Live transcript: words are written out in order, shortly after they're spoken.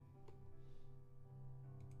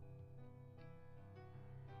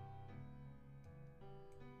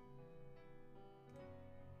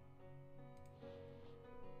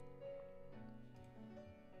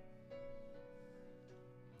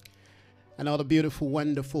Another beautiful,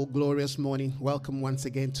 wonderful, glorious morning. Welcome once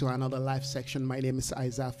again to another live section. My name is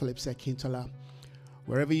Isaiah Phillips Akintola.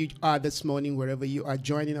 Wherever you are this morning, wherever you are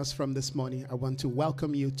joining us from this morning, I want to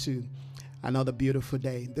welcome you to another beautiful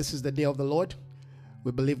day. This is the day of the Lord.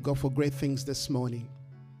 We believe God for great things this morning.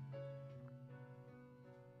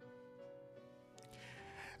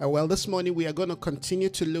 Well, this morning we are going to continue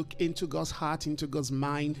to look into God's heart, into God's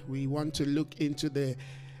mind. We want to look into the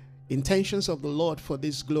intentions of the Lord for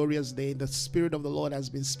this glorious day. The Spirit of the Lord has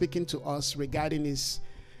been speaking to us regarding His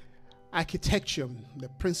architecture, the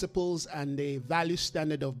principles and the value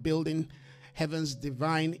standard of building heaven's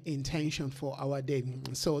divine intention for our day.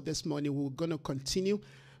 So this morning we're going to continue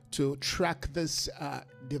to track this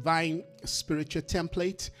divine spiritual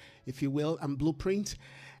template, if you will, and blueprint.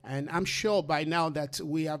 And I'm sure by now that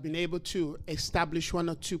we have been able to establish one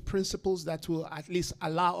or two principles that will at least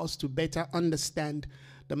allow us to better understand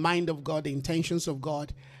the mind of God, the intentions of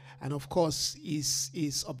God, and of course,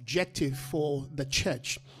 is objective for the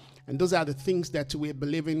church. And those are the things that we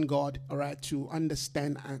believe in God, all right, to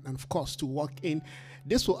understand and of course, to walk in.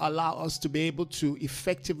 This will allow us to be able to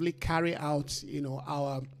effectively carry out,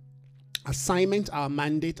 our assignment, our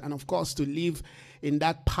mandate, and of course, to live in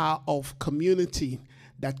that power of community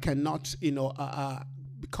that cannot, be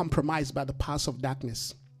compromised by the powers of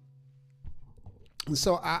darkness. And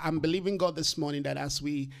so I'm believing God this morning that as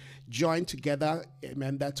we join together,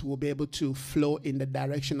 amen, that we'll be able to flow in the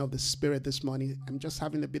direction of the Spirit this morning. I'm just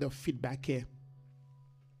having a bit of feedback here.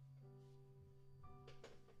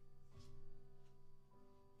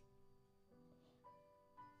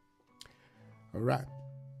 All right.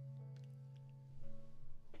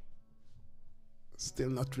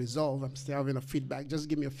 Still not resolved. I'm still having a feedback. Just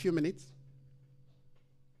give me a few minutes.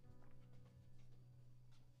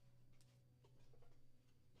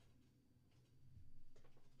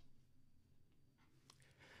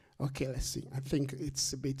 Okay, let's see. I think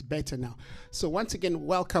it's a bit better now. So once again,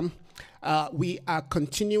 welcome. We are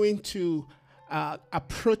continuing to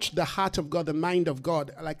approach the heart of God, the mind of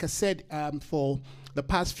God. Like I said, for the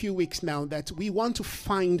past few weeks now, that we want to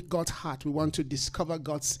find God's heart. We want to discover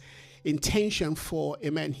God's intention for,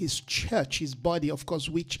 amen, His church, His body, of course,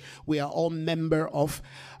 which we are all member of.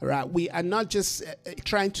 Right? We are not just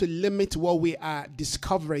trying to limit what we are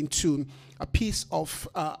discovering to a piece of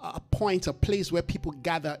a point, a place where people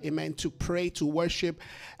gather, amen, to pray, to worship,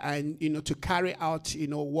 and, to carry out,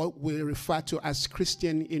 what we refer to as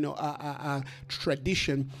Christian,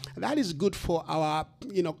 tradition. That is good for our,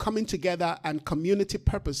 coming together and community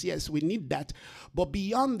purpose. Yes, we need that. But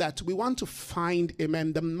beyond that, we want to find,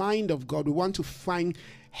 amen, the mind of God. We want to find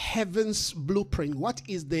heaven's blueprint. What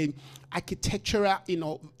is the architectural,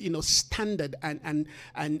 standard and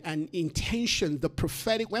intention, the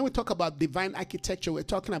prophetic? When we talk about divine architecture, we're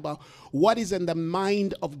talking about what is in the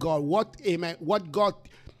mind of God, what God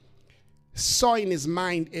saw in His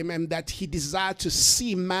mind, amen, that He desired to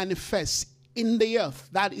see manifest in the earth.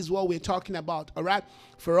 That is what we're talking about, all right?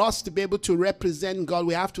 For us to be able to represent God,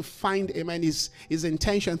 we have to find, amen, His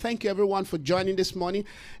intention. Thank you, everyone, for joining this morning.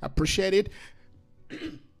 I appreciate it.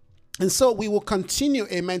 And so we will continue,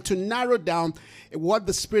 amen, to narrow down what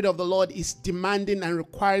the Spirit of the Lord is demanding and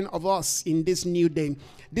requiring of us in this new day.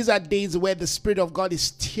 These are days where the Spirit of God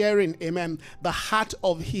is tearing, amen, the heart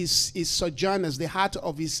of his sojourners, the heart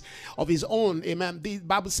of his own, amen. The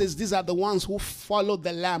Bible says these are the ones who follow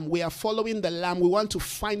the Lamb. We are following the Lamb. We want to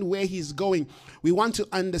find where He's going. We want to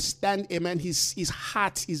understand, amen, his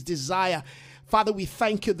heart, His desire. Father, we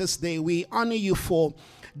thank You this day. We honor You for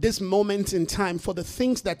this moment in time, for the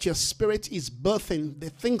things that Your Spirit is birthing, the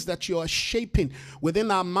things that You are shaping within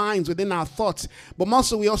our minds, within our thoughts. But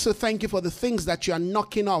also, we also thank You for the things that You are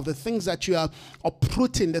knocking off, the things that You are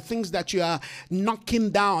uprooting, the things that You are knocking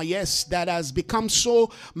down, yes, that has become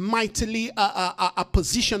so mightily a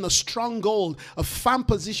position, a stronghold, a firm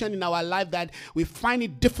position in our life that we find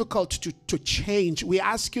it difficult to change. We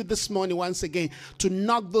ask You this morning once again to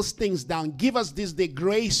knock those things down. Give us this day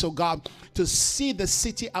grace, oh God, to see the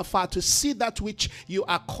city afar, to see that which You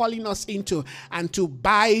are calling us into, and to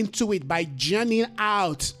buy into it by journeying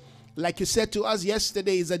out. Like You said to us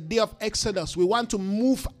yesterday, is a day of Exodus. We want to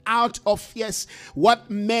move out of, yes, what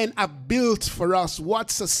men have built for us,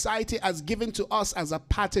 what society has given to us as a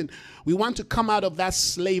pattern. We want to come out of that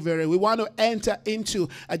slavery. We want to enter into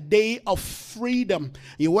a day of freedom.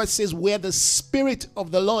 Your word says, where the Spirit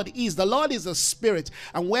of the Lord is a spirit.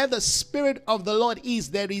 And where the Spirit of the Lord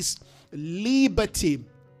is, there is liberty.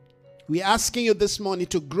 We're asking You this morning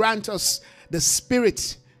to grant us the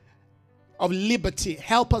Spirit of liberty.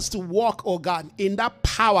 Help us to walk, oh God, in that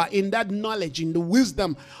power, in that knowledge, in the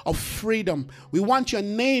wisdom of freedom. We want your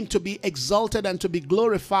name to be exalted and to be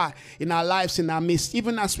glorified in our lives, in our midst.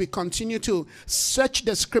 Even as we continue to search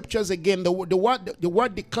the scriptures again, the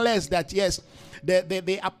word declares that, yes,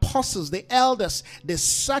 the apostles, the elders, they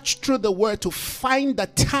search through the word to find the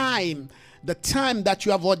time that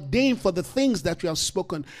you have ordained for the things that you have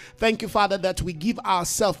spoken. Thank you, Father, that we give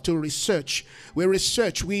ourselves to research. We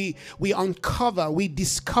research, we uncover, we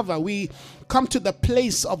discover, we come to the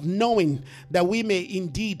place of knowing that we may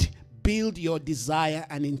indeed build your desire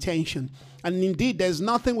and intention. And indeed, there's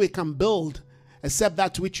nothing we can build except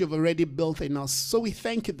that which you've already built in us. So we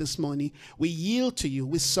thank you this morning. We yield to you.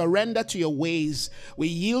 We surrender to your ways. We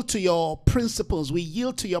yield to your principles. We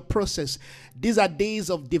yield to your process. These are days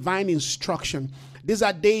of divine instruction. These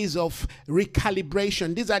are days of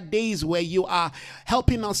recalibration. These are days where you are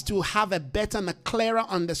helping us to have a better and a clearer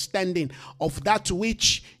understanding of that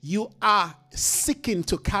which you are seeking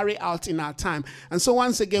to carry out in our time. And so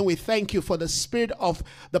once again, we thank you for the spirit of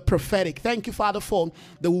the prophetic. Thank you, Father, for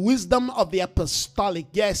the wisdom of the apostolic.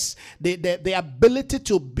 Yes, the ability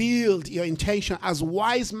to build your intention as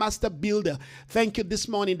wise master builder. Thank you this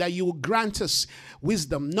morning that you will grant us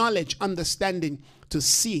wisdom, knowledge, understanding to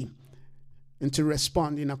see and to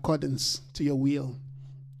respond in accordance to your will.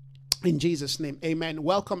 In Jesus' name, amen.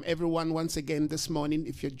 Welcome everyone once again this morning.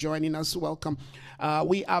 If you're joining us, welcome.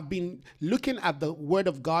 We have been looking at the Word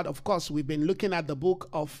of God. Of course, we've been looking at the book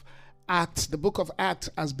of Acts. The book of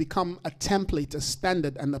Acts has become a template, a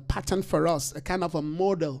standard, and a pattern for us, a kind of a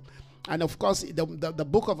model. And of course, the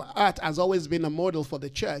book of Acts has always been a model for the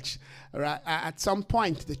church. Right? At some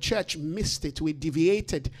point, the church missed it. We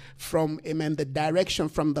deviated from, amen, the direction,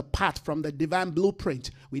 from the path, from the divine blueprint.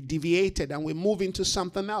 We deviated and we moved into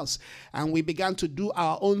something else. And we began to do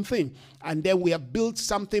our own thing. And then we have built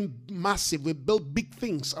something massive. We built big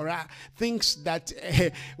things, all right? Things that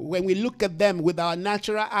when we look at them with our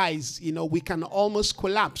natural eyes, you know, we can almost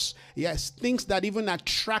collapse. Yes, things that even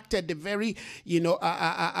attracted the very,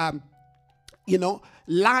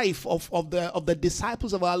 life of the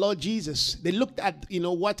disciples of our Lord Jesus. They looked at,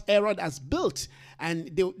 what Herod has built, and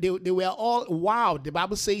they were all wowed. The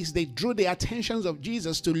Bible says they drew the attentions of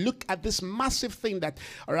Jesus to look at this massive thing that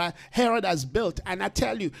Herod has built. And I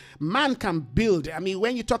tell you, man can build. I mean,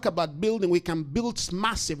 when you talk about building, we can build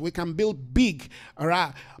massive, we can build big, all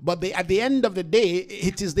right? But at the end of the day,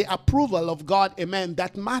 it is the approval of God, amen,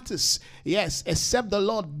 that matters. Yes, except the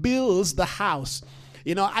Lord builds the house.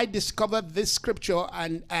 I discovered this scripture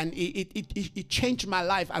and it changed my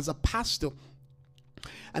life as a pastor.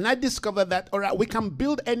 And I discovered that, all right, we can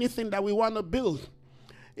build anything that we want to build.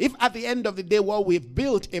 If at the end of the day what we've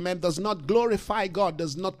built, amen, does not glorify God,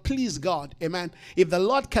 does not please God, amen. If the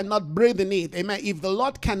Lord cannot breathe in it, amen. If the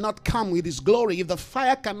Lord cannot come with his glory, if the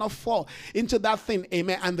fire cannot fall into that thing,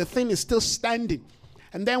 amen, and the thing is still standing,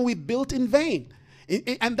 and then we built in vain.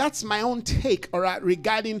 And that's my own take, all right,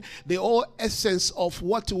 regarding the whole essence of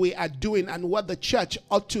what we are doing and what the church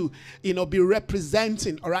ought to, be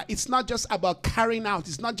representing, all right. It's not just about carrying out.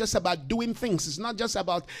 It's not just about doing things. It's not just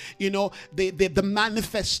about, the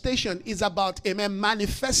manifestation. It's about, amen,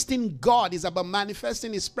 manifesting God. It's about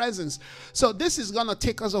manifesting his presence. So this is going to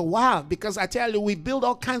take us a while, because I tell you, we build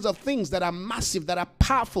all kinds of things that are massive, that are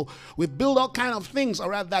powerful. We build all kinds of things,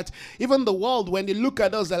 all right, that even the world, when they look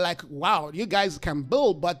at us, they're like, wow, you guys can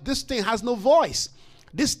build, but this thing has no voice.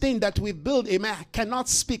 This thing that we build, amen, cannot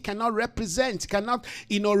speak, cannot represent, cannot,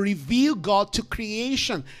 reveal God to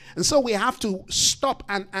creation. And so we have to stop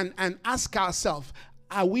and ask ourselves,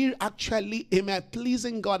 are we actually, amen,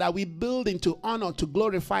 pleasing God? Are we building to honor, to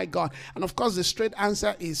glorify God? And of course, the straight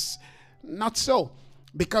answer is not so.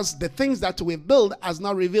 Because the things that we build has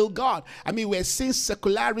not revealed God. I mean, we're seeing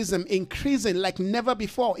secularism increasing like never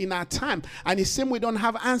before in our time. And it seems we don't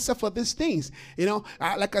have answer for these things.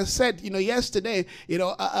 Like I said, yesterday,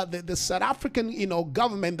 the South African,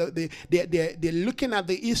 government, they're looking at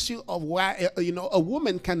the issue of where, a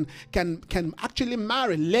woman can actually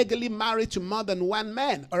legally marry to more than one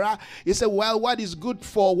man. All right. You say, well, what is good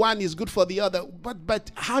for one is good for the other.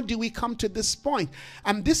 But how do we come to this point?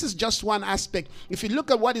 And this is just one aspect. If you look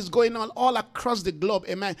at what is going on all across the globe,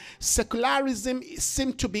 amen, secularism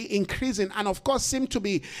seems to be increasing, and of course seem to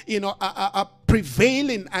be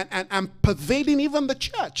prevailing and pervading even the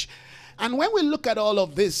church. And when we look at all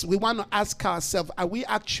of this, we want to ask ourselves, are we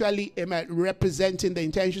actually representing the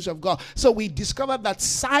intentions of God? So we discovered that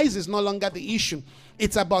size is no longer the issue.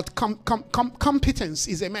 It's about competence.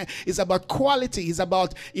 It's about quality. It's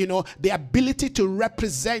about, the ability to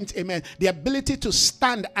represent, amen. The ability to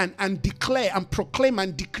stand and declare and proclaim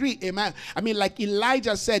and decree, amen. I mean, like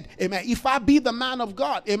Elijah said, amen, if I be the man of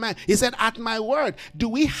God, amen. He said, at my word. Do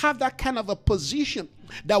we have that kind of a position?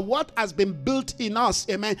 That what has been built in us,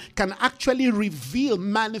 amen, can actually reveal,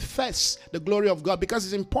 manifest the glory of God. Because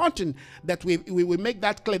it's important that we make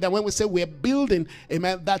that clear, that when we say we're building,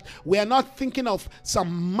 amen, that we are not thinking of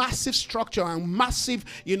some massive structure and massive,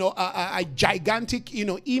 a gigantic,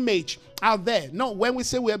 image out there. No, when we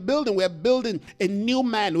say we're building a new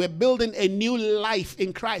man. We're building a new life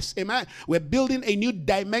in Christ. Amen. We're building a new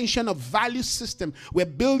dimension of value system. We're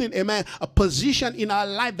building, amen, a position in our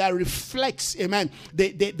life that reflects, amen,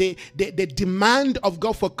 the demand of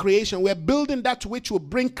God for creation. We're building that which will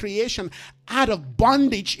bring creation out of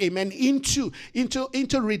bondage, amen, into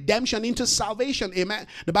redemption, into salvation, amen.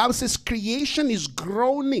 The Bible says creation is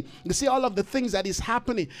groaning. You see all of the things that is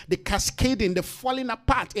happening, the cascading, the falling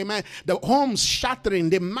apart, amen, the homes shattering,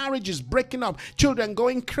 the marriages breaking up, children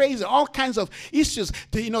going crazy, all kinds of issues,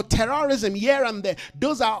 terrorism here and there.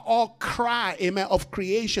 Those are all cry, amen, of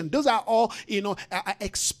creation. Those are all,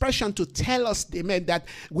 expression to tell us, amen, that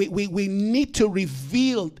we need to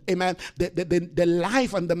reveal, amen, the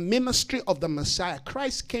life and the ministry of the Messiah.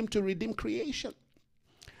 Christ came to redeem creation.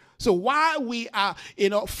 So while we are,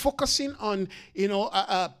 focusing on,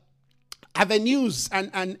 avenues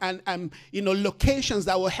and locations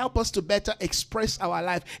that will help us to better express our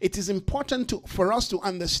life, it is important for us to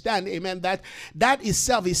understand, amen, that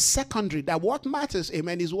itself is secondary. That what matters,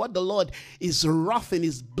 amen, is what the Lord is wrathing,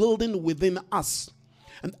 is building within us.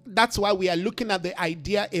 And that's why we are looking at the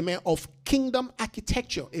idea, amen, of kingdom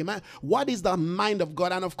architecture, amen. What is the mind of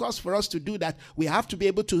God? And of course, for us to do that, we have to be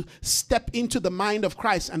able to step into the mind of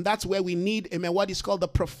Christ. And that's where we need, amen, what is called the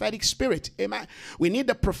prophetic spirit, amen. We need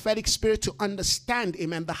the prophetic spirit to understand,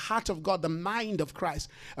 amen, the heart of God, the mind of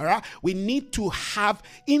Christ, all right. We need to have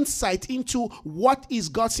insight into what is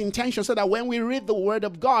God's intention, so that when we read the word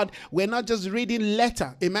of God, we're not just reading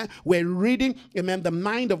letter, amen. We're reading, amen, the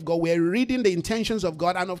mind of God. We're reading the intentions of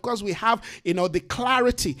God. And of course, we have, the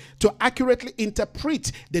clarity to accurately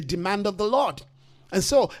interpret the demand of the Lord. And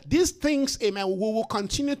so these things, amen, we will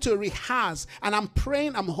continue to rehearse. And I'm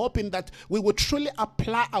praying, I'm hoping that we will truly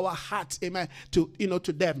apply our hearts, amen, to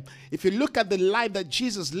them. If you look at the life that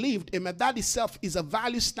Jesus lived, amen, that itself is a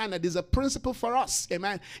value standard, is a principle for us,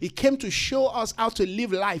 amen. He came to show us how to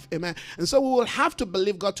live life, amen. And so we will have to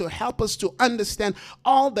believe God to help us to understand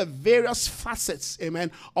all the various facets,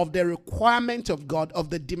 amen, of the requirement of God, of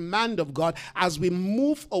the demand of God, as we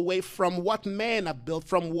move away from what men have built,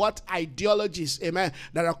 from what ideologies, amen,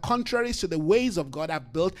 that are contrary to the ways of God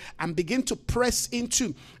have built, and begin to press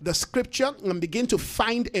into the scripture and begin to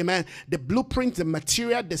find, amen, the blueprint, the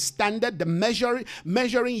material, the standard, the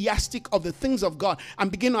measuring yardstick of the things of God,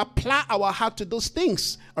 and begin to apply our heart to those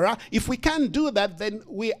things. All right. If we can't do that, then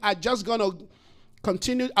we are just going to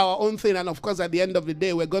continue our own thing. And of course, at the end of the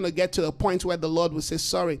day, we're going to get to a point where the Lord will say,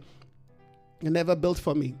 sorry, you never built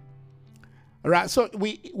for me. All right. So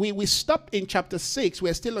we stopped in chapter 6.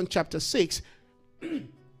 We're still on chapter 6.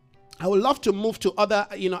 I would love to move to other,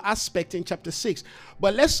 aspect in chapter 6.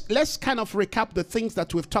 But let's kind of recap the things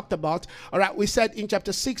that we've talked about. All right, we said in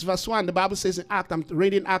chapter 6, verse 1, the Bible says in Acts, I'm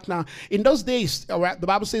reading Acts now. In those days, all right, the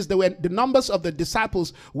Bible says the numbers of the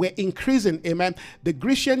disciples were increasing, amen. The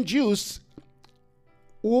Grecian Jews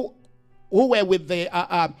who were with the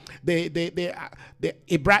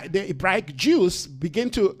Hebraic Jews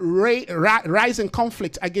begin to rise in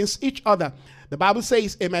conflict against each other. The Bible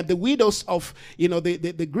says, amen, the widows of,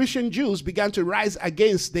 the Grecian Jews began to rise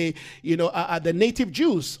against the native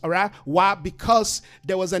Jews, all right? Why? Because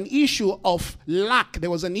there was an issue of lack. There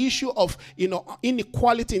was an issue of,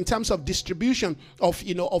 inequality in terms of distribution of,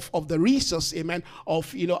 of the resource, amen,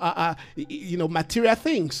 of, material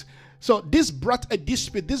things. So this brought a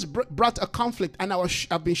dispute. This brought a conflict. And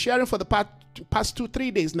I've been sharing for the past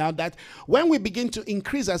 2-3 days now that when we begin to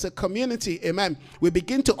increase as a community, amen, we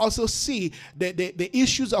begin to also see the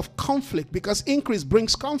issues of conflict, because increase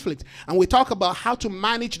brings conflict, and we talk about how to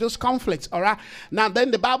manage those conflicts. All right, now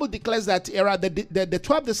then the Bible declares that the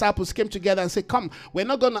 12 disciples came together and said, come, we're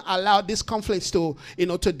not going to allow these conflicts to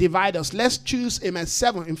divide us. Let's choose, amen,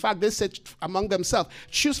 7. In fact, they said among themselves,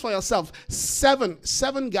 choose for yourself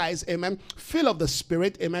seven guys, amen, full of the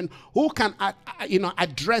Spirit, amen, who can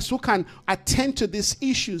address, who can attend to these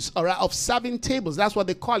issues, all right, of serving tables. That's what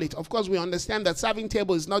they call it. Of course, we understand that serving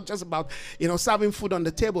table is not just about, serving food on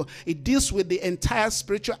the table. It deals with the entire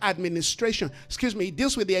spiritual administration. It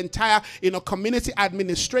deals with the entire, community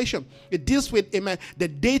administration. It deals with, the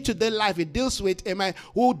day-to-day life. It deals with,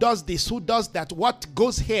 who does this, who does that, what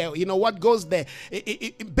goes here, what goes there.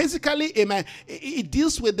 Basically, it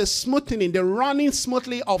deals with the smoothing, the running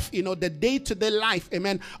smoothly of, the day-to-day life,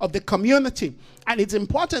 of the community. And it's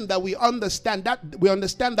important that we understand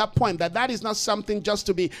that point, that is not something just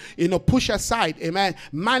to be, pushed aside. Amen.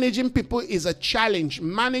 Managing people is a challenge.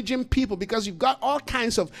 Managing people, because you've got all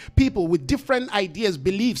kinds of people with different ideas,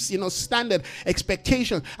 beliefs, standard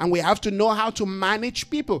expectations, and we have to know how to manage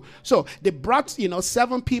people. So they brought,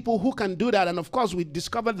 7 people who can do that. And of course, we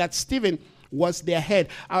discovered that Stephen was their head.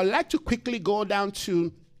 I would like to quickly go down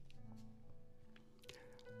to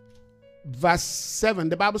verse 7.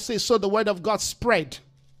 The Bible says, so the word of God spread,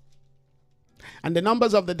 and the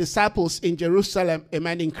numbers of the disciples in Jerusalem,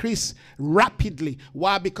 increased rapidly.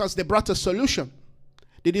 Why? Because they brought a solution.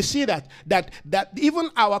 Did you see that? That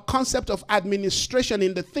even our concept of administration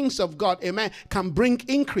in the things of God, can bring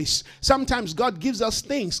increase. Sometimes God gives us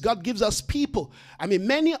things. God gives us people.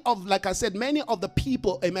 Many of the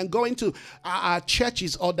people, going to our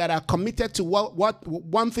churches or that are committed to what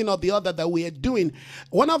one thing or the other that we are doing,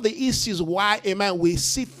 one of the issues why, we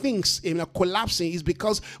see things, collapsing is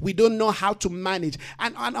because we don't know how to manage.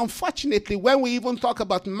 And unfortunately, when we even talk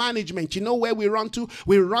about management, where we run to?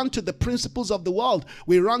 We run to the principles of the world.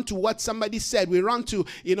 We run to what somebody said. We run to,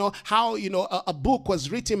 how, a book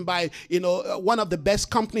was written by, one of the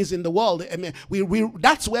best companies in the world.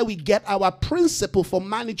 That's where we get our principle for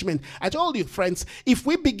management. I told you, friends, if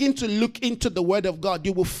we begin to look into the word of God,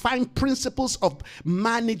 you will find principles of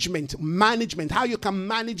management, how you can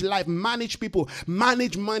manage life, manage people,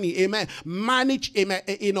 manage money, manage,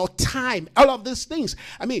 time, all of these things.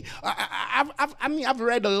 I've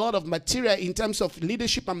read a lot of material in terms of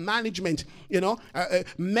leadership and management,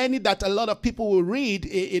 many that a lot of people will read.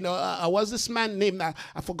 Was this man named,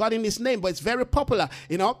 I've forgotten his name, but it's very popular.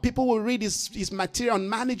 People will read his material on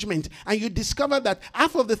management, and you discover that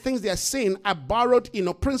half of the things they are saying are borrowed,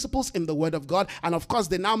 principles in the word of God, and of course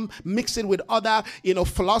they now mix it with other,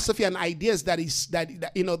 philosophy and ideas that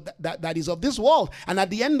is of this world. And at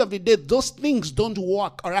the end of the day, those things don't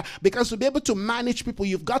work, all right? Because to be able to manage people,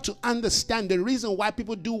 you've got to understand the reason why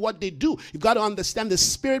people do what they do. You've got to understand the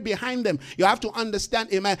spirit behind them. You have to understand,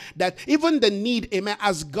 that even the need,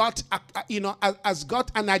 has got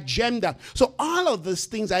an agenda. So all of these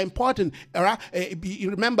things are important, all right? You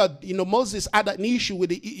remember, Moses had an issue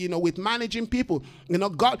with with managing people.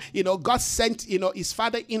 God sent, his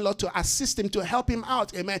father-in-law to assist him, to help him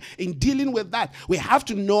out, in dealing with that. We have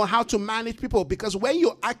to know how to manage people, because when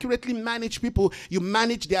you accurately manage people, you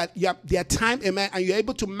manage their time, and you're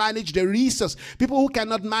able to manage the resource. People who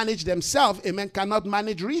cannot manage themselves, cannot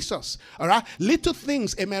manage resource, all right? Little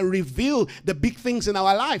things, reveal the big things in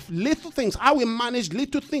our life. Little things, how we manage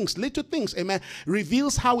little things,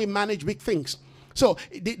 reveals how we manage big things. So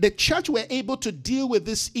the church were able to deal with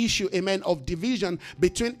this issue, of division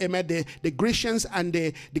between, the Grecians and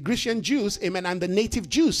the Grecian Jews, and the native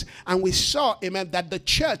Jews. And we saw, that the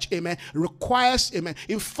church, requires,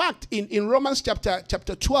 in fact, in Romans chapter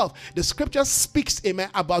 12, the scripture speaks,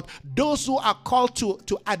 about those who are called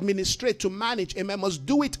to administrate, to manage, must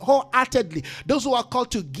do it wholeheartedly. Those who are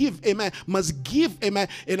called to give, must give,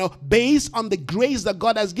 based on the grace that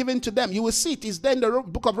God has given to them. You will see it is there in the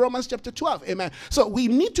book of Romans chapter 12, So we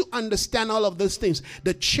need to understand all of those things.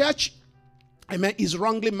 The church, is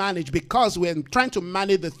wrongly managed because we're trying to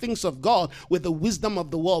manage the things of God with the wisdom of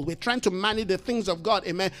the world. We're trying to manage the things of God,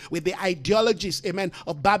 with the ideologies,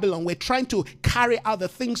 of Babylon. We're trying to carry out the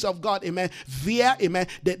things of God, via,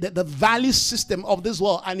 the value system of this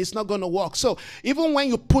world, and it's not going to work. So even when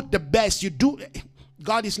you put the best, you do...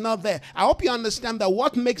 God is not there. I hope you understand that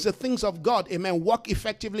what makes the things of God, work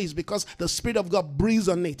effectively is because the Spirit of God breathes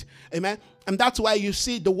on it. Amen. And that's why you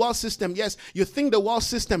see the world system. Yes, you think the world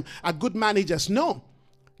system are good managers. No,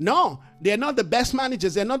 they're not the best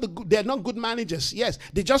managers. They're not good managers. Yes,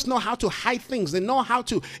 they just know how to hide things. They know how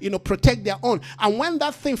to, protect their own. And when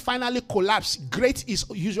that thing finally collapses, great is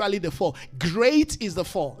usually the fall. Great is the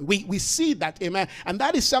fall. We see that, amen. And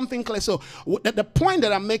that is something clear. So the point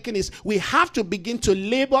that I'm making is we have to begin to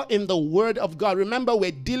labor in the word of God. Remember, we're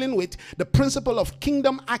dealing with the principle of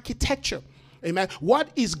kingdom architecture. Amen. What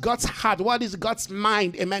is God's heart? What is God's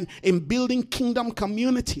mind? Amen. In building kingdom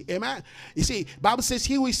community. Amen. You see, Bible says,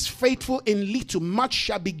 he who is faithful in little, much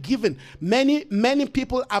shall be given. Many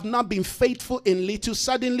people have not been faithful in little.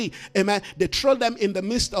 Suddenly, amen, they throw them in the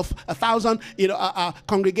midst of 1,000,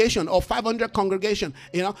 congregation, or 500 congregation.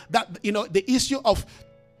 The issue of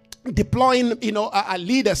deploying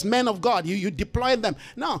leaders, men of God, you deploy them.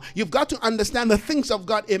 Now you've got to understand the things of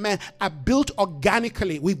God, amen, are built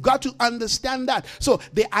organically. We've got to understand that. So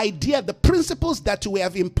the idea, the principles that we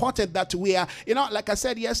have imported, that we are, like I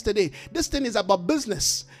said yesterday, this thing is about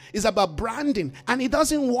business, is about branding, and it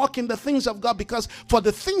doesn't work in the things of God, because for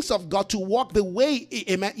the things of God to work the way,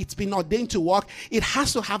 amen, it's been ordained to work, it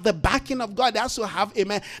has to have the backing of God. It has to have,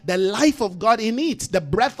 amen, the life of God in it, the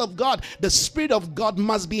breath of God, the Spirit of God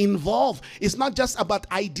must be involved. It's not just about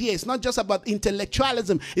ideas. It's not just about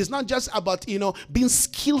intellectualism. It's not just about, being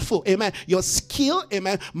skillful. Amen. Your skill,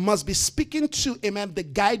 amen, must be speaking to, amen, the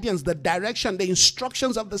guidance, the direction, the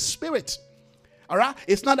instructions of the Spirit. All right,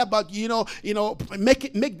 it's not about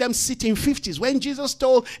make them sit in 50s. When Jesus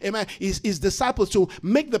told, amen, his disciples to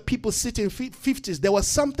make the people sit in 50s, there was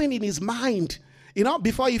something in his mind.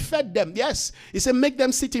 Before he fed them, yes, he said, make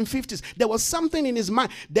them sit in 50s. There was something in his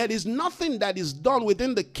mind. There is nothing that is done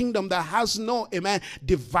within the kingdom that has no, amen,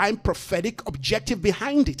 divine prophetic objective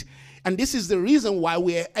behind it. And this is the reason why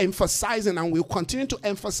we're emphasizing, and we'll continue to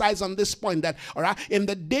emphasize on this point, that, all right, in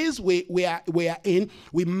the days we are in,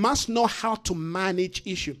 we must know how to manage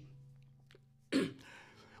issue.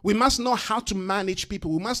 We must know how to manage people.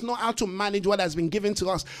 We must know how to manage what has been given to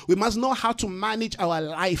us. We must know how to manage our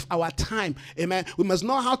life, our time. Amen. We must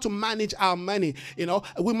know how to manage our money.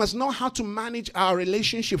 We must know how to manage our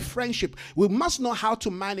relationship, friendship. We must know how to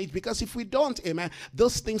manage, because if we don't, amen,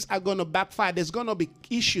 those things are going to backfire. There's going to be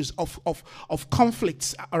issues of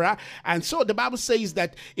conflicts. All right. And so the Bible says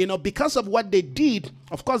that, because of what they did,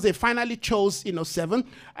 of course, they finally chose, 7.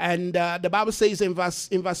 And the Bible says in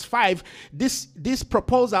verse 5, this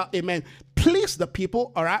proposal, amen, pleased the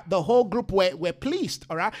people. All right, the whole group were pleased.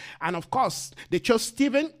 All right, and of course they chose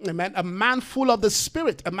Stephen, amen, a man full of the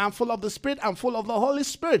Spirit, and full of the Holy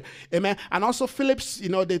Spirit, amen. And also Philip's,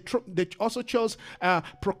 they also chose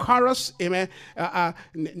Prochorus, amen,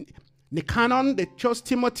 Nicanor, they chose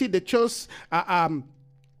Timothy, they chose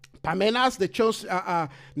Parmenas, they chose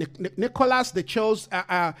Nicholas, they chose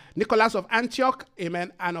Nicholas of Antioch,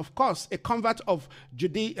 amen, and of course a convert of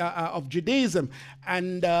Judaism,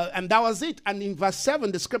 and that was it. And in verse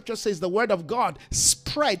 7, the scripture says the word of God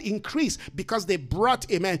spread, increased, because they brought,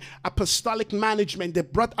 amen, apostolic management, they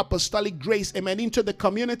brought apostolic grace, amen, into the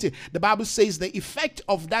community. The Bible says the effect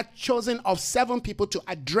of that chosen of 7 people to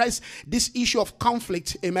address this issue of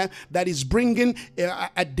conflict, amen, that is bringing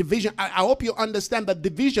a division. I hope you understand that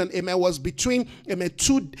division, amen, was between, amen,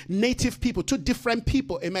 2 native people, 2 different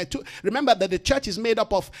people, amen. Remember that the church is made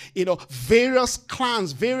up of, various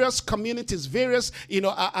clans, various communities, various,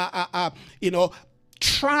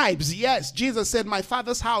 tribes. Yes, Jesus said, my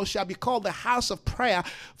Father's house shall be called the house of prayer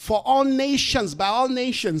for all nations, by all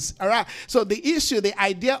nations. All right. So the issue, the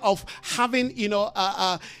idea of having,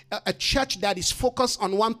 a church that is focused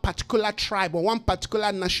on one particular tribe or one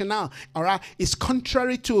particular national, all right, is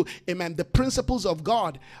contrary to, amen, the principles of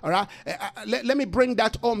God. All right. Let me bring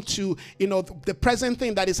that home to, the present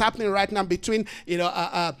thing that is happening right now between,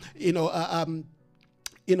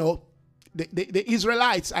 the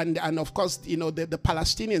Israelites and of course, the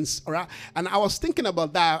Palestinians, all right? And I was thinking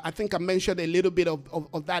about that. I think I mentioned a little bit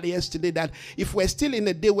of that yesterday, that if we're still in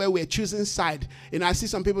a day where we're choosing side, I see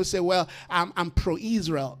some people say, well, I'm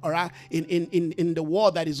pro-Israel, all right, in the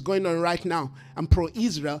war that is going on right now. I'm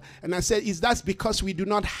pro-Israel. And I said, is that because we do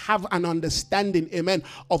not have an understanding, amen,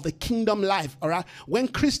 of the kingdom life, all right? When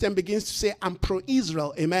Christian begins to say, I'm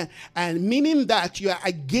pro-Israel, amen, and meaning that you are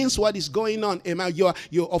against what is going on, amen, you're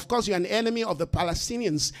of course, you're an enemy of the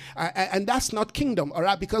Palestinians, and that's not kingdom, all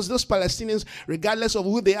right? Because those Palestinians, regardless of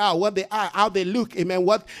who they are, what they are, how they look, amen,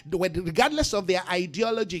 regardless of their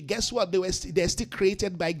ideology, guess what? They're still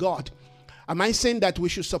created by God. Am I saying that we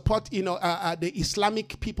should support, the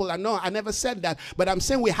Islamic people? No, I never said that. But I'm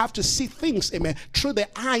saying we have to see things, amen, through the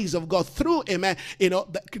eyes of God, through, amen,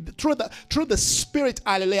 through the spirit,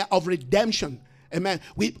 hallelujah, of redemption. Amen.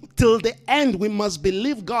 Till the end, we must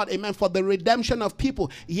believe God, amen, for the redemption of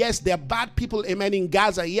people. Yes, there are bad people, amen, in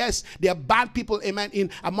Gaza. Yes, there are bad people, amen,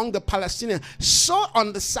 among the Palestinians. So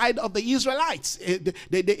on the side of the Israelites,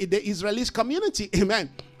 the Israeli community, amen.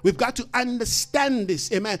 We've got to understand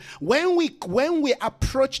this, amen. When we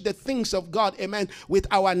approach the things of God, amen, with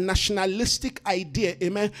our nationalistic idea,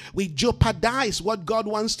 amen, we jeopardize what God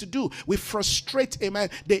wants to do. We frustrate, amen,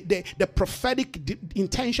 the prophetic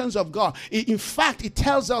intentions of God. In fact, it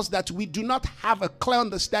tells us that we do not have a clear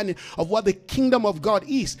understanding of what the kingdom of God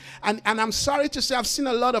is. And I'm sorry to say, I've seen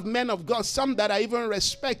a lot of men of God, some that I even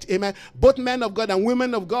respect, amen, both men of God and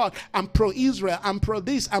women of God. I'm pro-Israel, I'm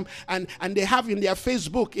pro-this, and they have in their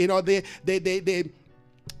Facebook,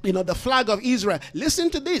 the flag of Israel. Listen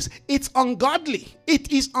to this. It's ungodly.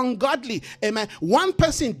 It is ungodly. Amen. One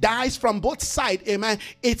person dies from both sides. Amen.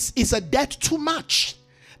 It's a death too much.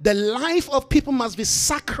 The life of people must be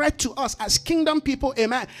sacred to us as kingdom people.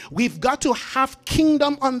 Amen. We've got to have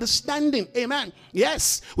kingdom understanding. Amen.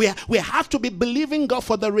 Yes. We have to be believing God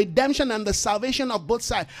for the redemption and the salvation of both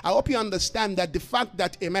sides. I hope you understand that the fact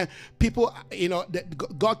that, amen, people,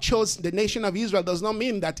 that God chose the nation of Israel does not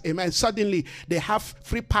mean that, amen, suddenly they have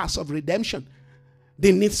free pass of redemption.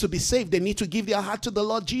 They need to be saved. They need to give their heart to the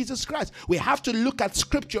Lord Jesus Christ. We have to look at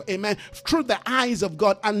scripture, amen, through the eyes of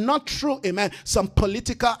God and not through, amen, some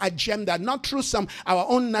political agenda, not through our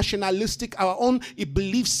own nationalistic, our own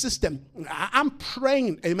belief system. I'm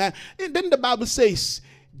praying, amen. And then the Bible says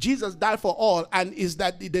Jesus died for all, and is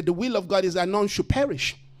that the will of God is that none should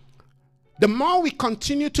perish. The more we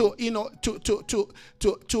continue to,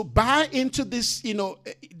 to buy into this,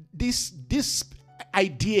 this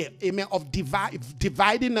idea, amen, of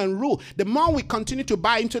dividing and rule, the more we continue to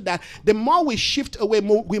buy into that, the more we shift away,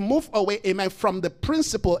 we move away, amen, from the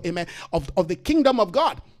principle, amen, of the kingdom of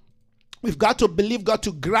God. We've got to believe God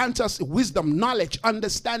to grant us wisdom, knowledge,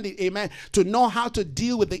 understanding, amen, to know how to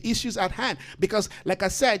deal with the issues at hand. Because, like I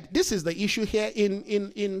said, this is the issue here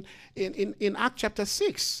in Acts chapter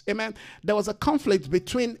 6, amen. There was a conflict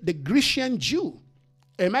between the Grecian Jew,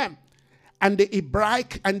 amen, and the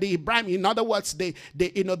Hebraic and the Ibrahim, in other words, the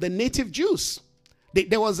native Jews.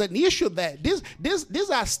 There was an issue there. These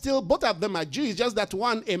are still, both of them are Jews, just that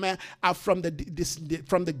one, amen, are from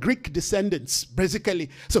the Greek descendants, basically.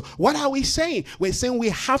 So what are we saying? We're saying we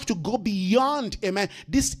have to go beyond, amen,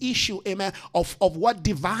 this issue, amen, of what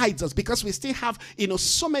divides us, because we still have,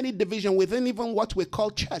 so many divisions within even what we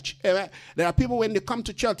call church. Amen. There are people, when they come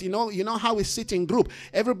to church, you know how we sit in group.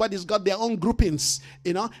 Everybody's got their own groupings,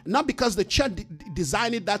 not because the church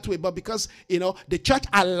designed it that way, but because, the church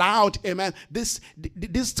allowed, amen, this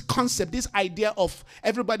concept, this idea of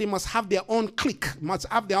everybody must have their own clique, must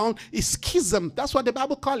have their own schism. That's what the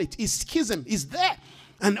Bible calls it. Is schism is there.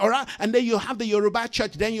 And then you have the Yoruba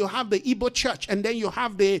church, then you have the Igbo church, and then you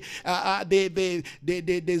have the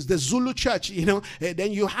Zulu church,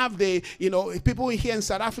 then you have the, people here in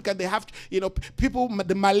South Africa, they have, people,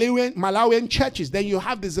 the Malawian churches, then you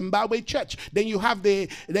have the Zimbabwe church, then you have then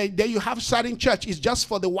you have certain church is just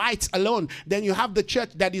for the whites alone, then you have the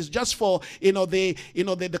church that is just for,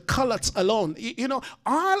 the colors alone.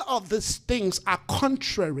 All of these things are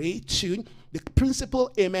contrary to the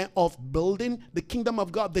principle, amen, of building the kingdom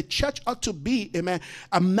of God. The church ought to be, amen,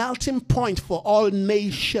 a melting point for all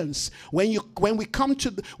nations. When we come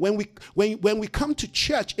to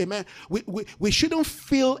church, amen, we shouldn't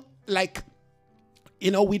feel like,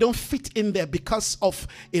 we don't fit in there because of,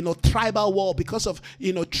 tribal war, because of,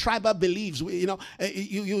 tribal beliefs.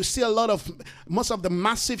 You see a lot of, most of the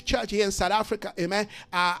massive church here in South Africa, amen,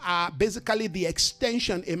 are basically the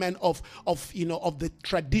extension, amen, of the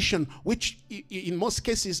tradition, which in most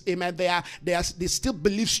cases, amen, they still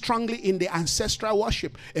believe strongly in the ancestral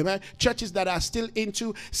worship, amen. Churches that are still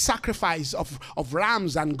into sacrifice of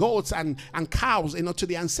rams and goats and cows, to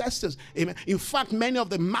the ancestors, amen. In fact, many of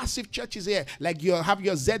the massive churches here, like you have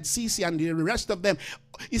your ZCC and the rest of them,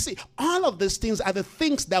 you see, all of these things are the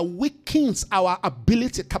things that weakens our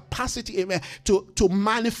ability, capacity, amen, to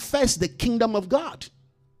manifest the kingdom of God.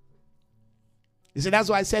 You see, that's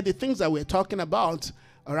why I said the things that we're talking about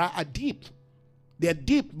are deep. They're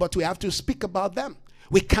deep, but we have to speak about them.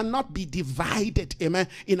 We cannot be divided, amen,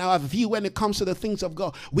 in our view when it comes to the things of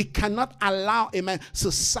God. We cannot allow, amen,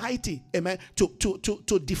 society, amen,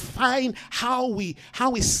 to define how we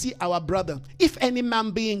see our brother. If any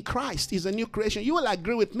man be in Christ is a new creation, you will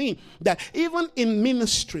agree with me that even in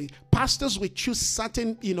ministry, pastors will choose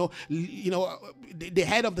certain, the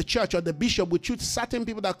head of the church or the bishop will choose certain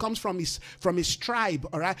people that comes from his tribe,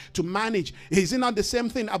 all right, to manage. Is it not the same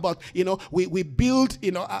thing about, we build,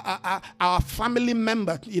 our family member,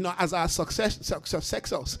 as our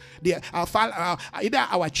successors, either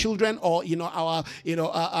our children or,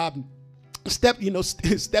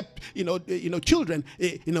 children,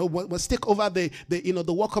 must take over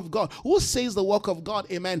the work of God. Who says the work of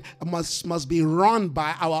God, amen, must be run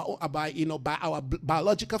by our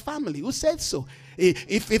biological family? Who said so?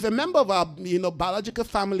 If a member of our biological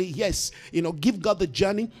family, yes, give God the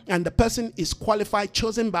journey, and the person is qualified,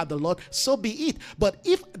 chosen by the Lord, so be it. But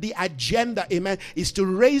if the agenda, amen, is to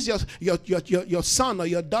raise your son or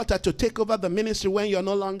your daughter to take over the ministry when you're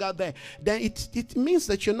no longer there, then it means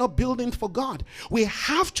that you're not building for God. We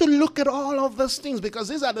have to look at all of those things, because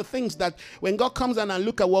these are the things that when God comes and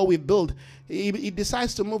look at what we build, he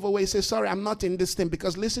decides to move away. He says, sorry, I'm not in this thing.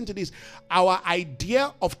 Because listen to this, our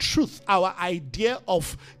idea of truth, our idea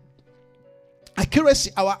of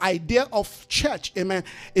accuracy, our idea of church, amen,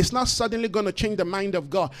 is not suddenly going to change the mind of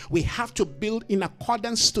God. We have to build in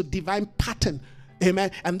accordance to divine pattern.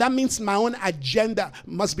 Amen. And that means my own agenda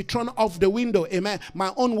must be thrown off the window. Amen.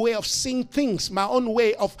 My own way of seeing things, my own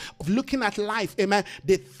way of looking at life. Amen.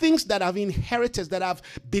 The things that I've inherited, that I've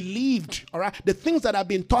believed, all right, the things that have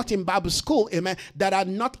been taught in Bible school, amen, that are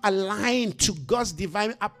not aligned to God's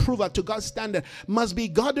divine approval, to God's standard, must be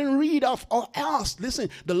gotten rid of, or else,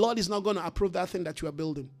 listen, the Lord is not going to approve that thing that you are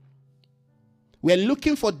building. We're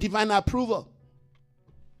looking for divine approval.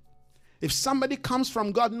 If somebody comes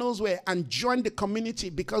from God knows where and join the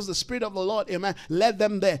community because the Spirit of the Lord, amen, led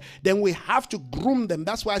them there, then we have to groom them.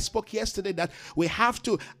 That's why I spoke yesterday that we have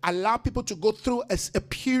to allow people to go through a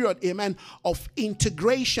period, amen, of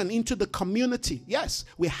integration into the community. Yes,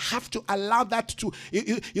 we have to allow that to,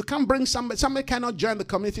 you can't bring somebody cannot join the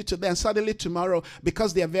community today and suddenly tomorrow,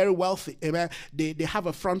 because they are very wealthy, amen, they have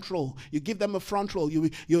a front row. You give them a front row.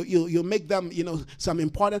 You make them, some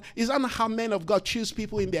important. Is that not how men of God choose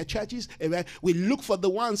people in their churches? Amen. We look for the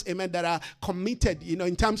ones, amen, that are committed,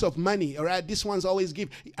 in terms of money. All right, these ones always give,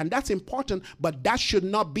 and that's important. But that should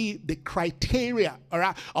not be the criteria, all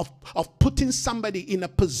right, of putting somebody in a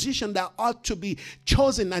position that ought to be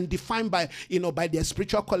chosen and defined by, by their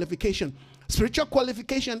spiritual qualification. Spiritual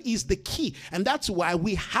qualification is the key, and that's why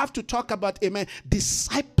we have to talk about, amen,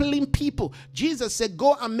 discipling people. Jesus said,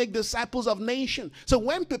 go and make disciples of nations. So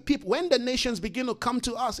when the nations begin to come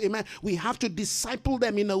to us, amen, we have to disciple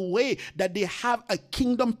them in a way that they have a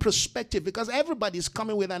kingdom perspective, because everybody is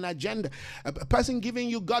coming with an agenda. A person giving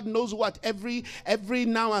you God knows what every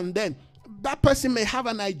now and then. That person may have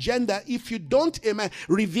an agenda. If you don't, amen,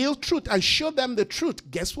 reveal truth and show them the truth,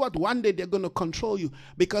 guess what? One day they're going to control you,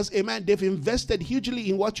 because, amen, they've invested hugely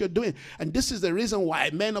in what you're doing. And this is the reason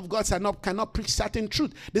why men of God cannot preach certain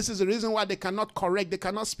truth. This is the reason why they cannot correct, they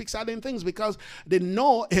cannot speak certain things, because they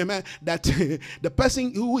know, amen, that the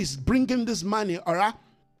person who is bringing this money, all right,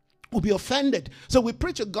 will be offended. So we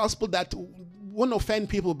preach a gospel that won't offend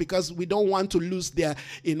people, because we don't want to lose their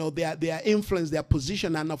influence, their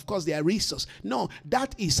position, and of course their resource. No,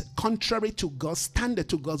 that is contrary to God's standard,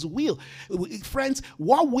 to God's will. Friends,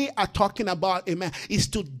 what we are talking about, amen, is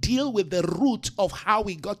to deal with the root of how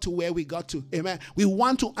we got to where we got to. Amen. We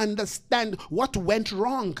want to understand what went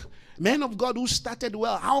wrong. Men of God who started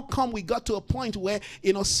well, how come we got to a point where,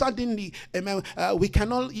 suddenly, amen, we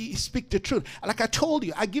cannot speak the truth? Like I told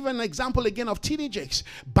you, I give an example again of TD Jakes.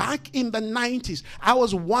 Back in the 90s, I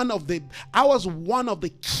was one of the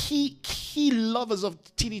key lovers of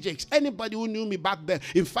TD Jakes. Anybody who knew me back then,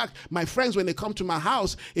 in fact, my friends, when they come to my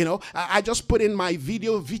house, I just put in my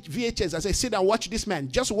video VHS. I say, sit and watch this man.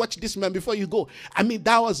 Just watch this man before you go. I mean,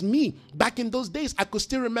 that was me. Back in those days, I could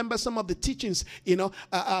still remember some of the teachings,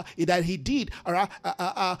 that he did,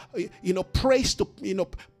 praise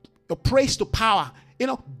to power,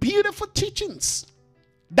 beautiful teachings.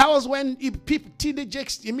 That was when TD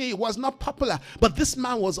Jakes, it was not popular, but this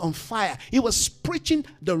man was on fire. He was preaching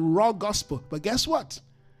the raw gospel. But guess what?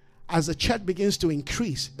 As the church begins to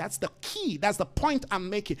increase, that's the key, that's the point I'm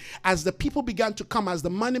making. As the people began to come, as the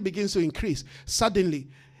money begins to increase, suddenly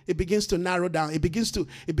it begins to narrow down. It begins to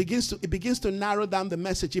narrow down the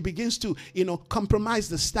message. It begins to, compromise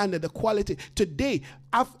the standard, the quality. Today,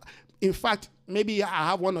 in fact, maybe I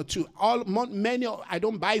have one or two. I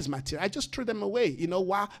don't buy his material. I just throw them away. You know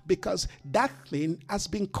why? Because that thing has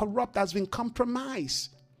been corrupt, has been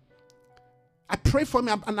compromised. I pray for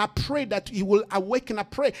me, and I pray that he will awaken. I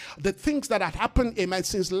pray the things that have happened, amen,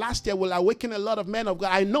 since last year will awaken a lot of men of God.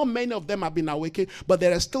 I know many of them have been awakened, but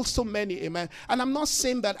there are still so many, amen. And I'm not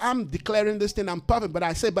saying that I'm declaring this thing, I'm perfect, but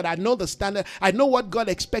I know the standard. I know what God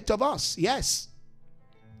expects of us. Yes.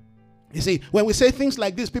 You see, when we say things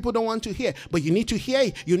like this, people don't want to hear, but you need to hear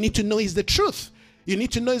it. You need to know it's the truth. You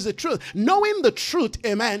need to know it's the truth. Knowing the truth,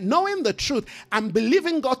 amen, knowing the truth and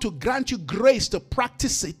believing God to grant you grace to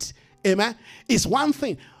practice it, amen, is one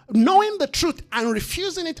thing. knowing the truth and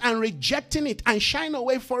refusing it and rejecting it and shying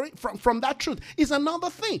away from that truth is another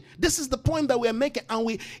thing. This is the point that we're making.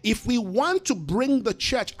 And if we want to bring the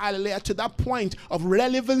church, hallelujah, to that point of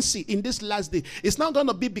relevancy in this last day, it's not going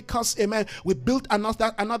to be because, amen, we built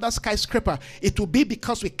another skyscraper. It will be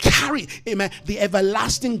because we carry, amen, the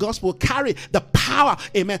everlasting gospel, carry the power,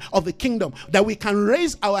 amen, of the kingdom, that we can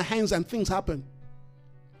raise our hands and things happen.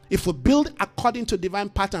 If we build according to divine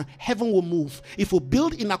pattern, heaven will move. If we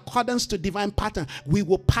build in accordance to divine pattern, we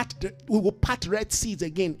will part red seas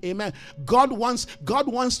again. Amen. God wants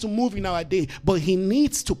to move in our day, but he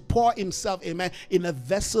needs to pour himself, amen, in a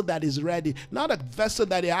vessel that is ready. Not a vessel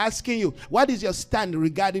that is asking you, what is your stand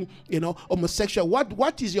regarding, homosexual?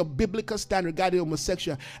 What is your biblical stand regarding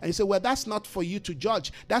homosexual? And you say, well, that's not for you to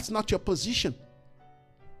judge. That's not your position.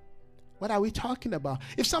 What are we talking about?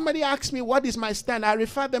 If somebody asks me what is my stand, I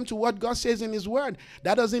refer them to what God says in his word.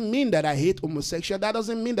 That doesn't mean that I hate homosexual. That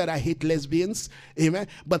doesn't mean that I hate lesbians. Amen.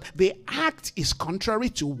 But the act is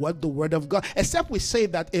contrary to what the word of God, except we say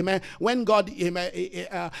that, amen, when God, amen,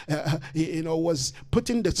 was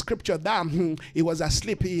putting the scripture down, he was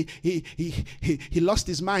asleep. He lost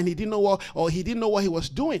his mind. He didn't know what he was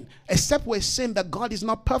doing. Except we're saying that God is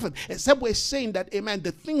not perfect. Except we're saying that, amen,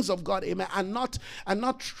 the things of God, amen, are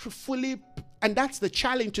not fully. And that's the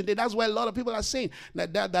challenge today. That's why a lot of people are saying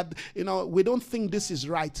that we don't think this is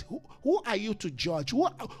right. Who are you to judge?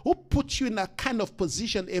 Who puts you in a kind of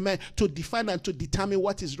position, amen, to define and to determine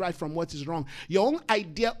what is right from what is wrong? Your own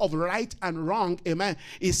idea of right and wrong, amen,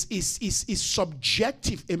 is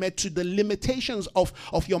subjective, amen, to the limitations of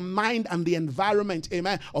your mind and the environment,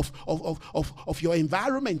 amen, of your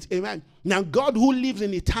environment, amen. Now, God who lives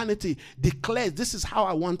in eternity declares, this is how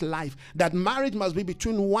I want life, that marriage must be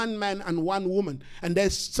between one man and one woman. And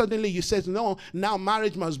then suddenly you say, no, now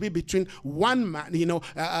marriage must be between one man,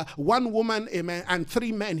 one woman, amen, and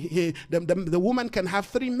three men. The woman can have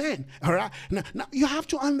three men. All right. Now you have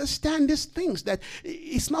to understand these things, that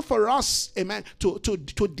it's not for us, amen, to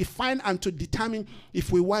define and to determine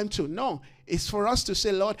if we want to. No, it's for us to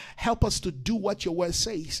say, Lord, help us to do what your word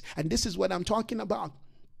says. And this is what I'm talking about.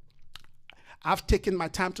 I've taken my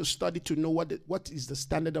time to study to know what is the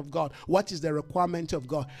standard of God. What is the requirement of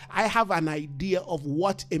God? I have an idea of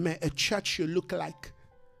what, amen, a church should look like.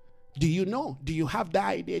 Do you know? Do you have that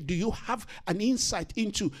idea? Do you have an insight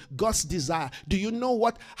into God's desire? Do you know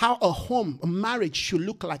how a home, a marriage should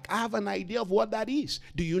look like? I have an idea of what that is.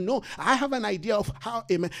 Do you know? I have an idea of how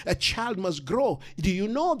a child must grow. Do you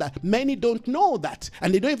know that? Many don't know that.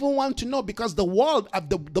 And they don't even want to know, because the world of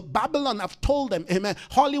the Babylon have told them, amen.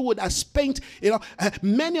 Hollywood has spent,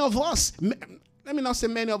 many of us, let me not say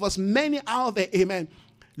many of us, many out there, amen,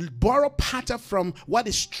 borrow pattern from what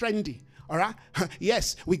is trendy. All right.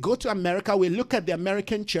 Yes, we go to America. We look at the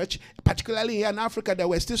American church, particularly here in Africa, that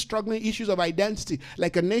we're still struggling issues of identity.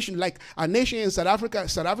 Like our nation in South Africa.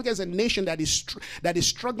 South Africa is a nation that is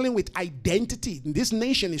struggling with identity. This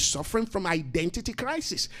nation is suffering from identity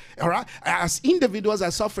crisis. All right. As individuals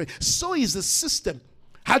are suffering, so is the system.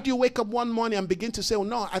 How do you wake up one morning and begin to say, oh,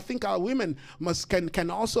 no, I think our women can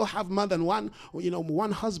also have more than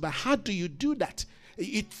one husband? How do you do that?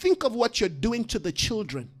 You think of what you're doing to the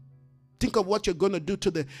children. Think of what you're going to do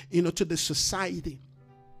to the society.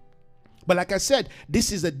 But like I said,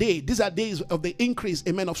 these are days of the increase,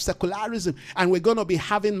 amen, of secularism, and we're going to be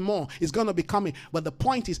having more. It's going to be coming. But the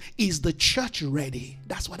point is the church ready?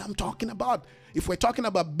 That's what I'm talking about. If we're talking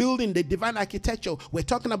about building the divine architecture, we're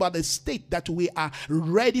talking about the state that we are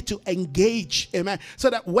ready to engage, amen,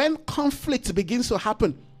 so that when conflict begins to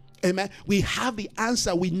happen, amen, we have the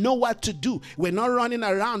answer. We know what to do. We're not running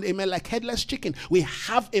around, amen, like headless chicken. We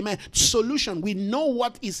have, amen, solution. We know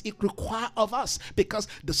what is it require of us, because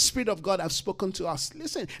the Spirit of God has spoken to us.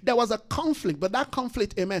 Listen, there was a conflict, but that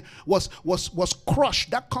conflict, amen, was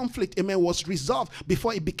crushed. That conflict, amen, was resolved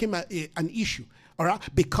before it became an issue. All right,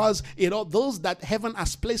 because those that heaven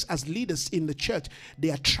has placed as leaders in the church,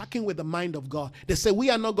 they are tracking with the mind of God. They say,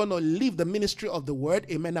 we are not going to leave the ministry of the word,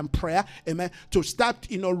 amen, and prayer, amen, to start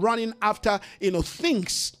running after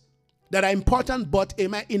things that are important, but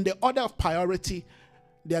amen, in the order of priority,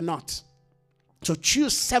 they are not. So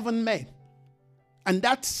choose 7 men. And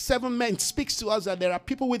that 7 men speaks to us that there are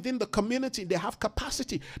people within the community, they have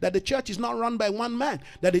capacity, that the church is not run by one man,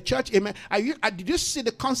 that the church, amen. Did you see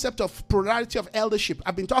the concept of plurality of eldership?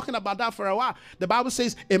 I've been talking about that for a while. The Bible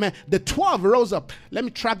says, amen, the 12 rose up. Let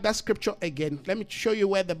me track that scripture again. Let me show you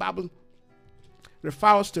where the Bible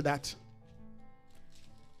refers to that.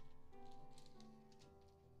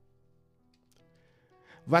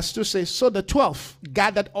 Verse 2 says, so the 12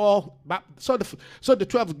 gathered all the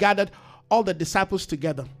 12 gathered all the disciples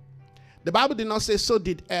together. The Bible did not say, so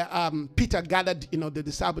did Peter gathered, the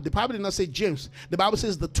disciples. The Bible did not say James. The Bible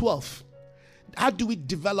says the 12. How do we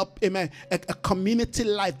develop, amen, a community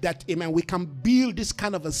life that, amen, we can build this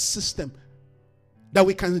kind of a system that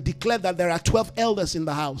we can declare that there are 12 elders in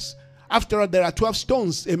the house. After all, there are 12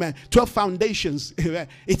 stones, amen, 12 foundations, amen.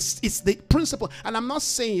 It's the principle. And I'm not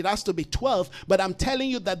saying it has to be 12, but I'm telling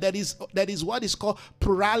you that that is what is called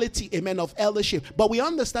plurality, amen, of eldership. But we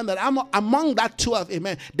understand that among that 12,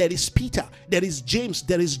 amen, there is Peter, there is James,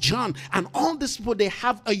 there is John, and all these people, they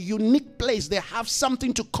have a unique place. They have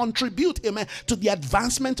something to contribute, amen, to the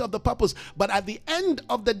advancement of the purpose. But at the end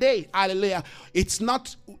of the day, hallelujah, it's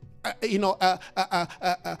not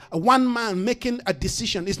one man making a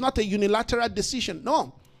decision. It's not a unilateral decision.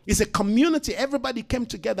 No, it's a community. Everybody came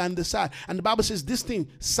together and decided. And the Bible says this thing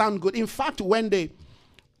sound good. In fact, when the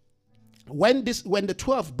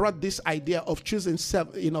 12 brought this idea of choosing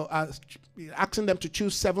 7, asking them to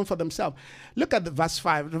choose 7 for themselves. Look at the verse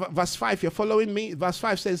 5. Verse 5, you're following me? Verse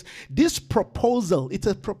 5 says, this proposal, it's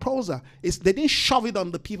a proposal. They didn't shove it on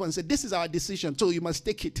the people and say, this is our decision, so you must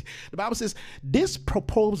take it. The Bible says, this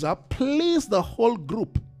proposal pleased the whole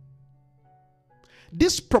group.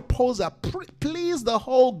 This proposal pleased the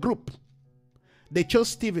whole group. They chose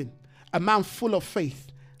Stephen, a man full of faith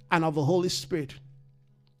and of the Holy Spirit.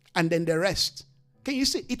 And then the rest. Can you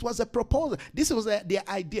see? It was a proposal. This was their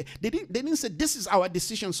idea. They didn't say, this is our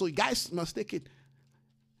decision, so you guys must take it.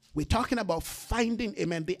 We're talking about finding,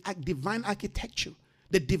 amen, the divine architecture,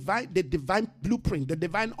 the divine blueprint, the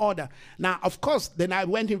divine order. Now, of course, then I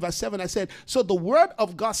went in verse 7, I said, so the word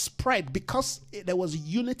of God spread because there was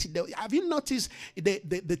unity. Have you noticed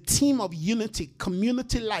the theme of unity,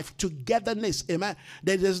 community life, togetherness, amen?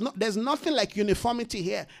 There's nothing like uniformity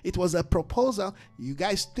here. It was a proposal. You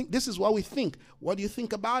guys think, this is what we think. What do you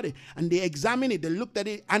think about it? And they examined it, they looked at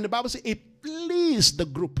it, and the Bible says it pleased the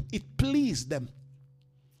group. It pleased them.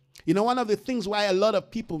 One of the things why a lot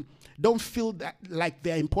of people don't feel that like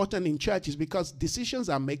they're important in church is because decisions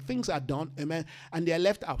are made, things are done, amen, and they're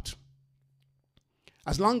left out.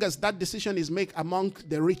 As long as that decision is made among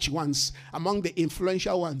the rich ones, among the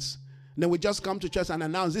influential ones, then we just come to church and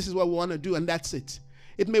announce this is what we want to do, and that's it.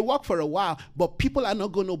 It may work for a while, but people are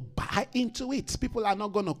not going to buy into it. People are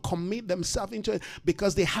not going to commit themselves into it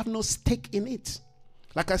because they have no stake in it.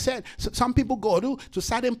 Like I said, some people go to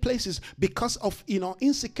certain places because of,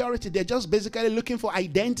 insecurity. They're just basically looking for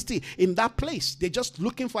identity in that place. They're just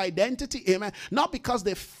looking for identity, amen. Not because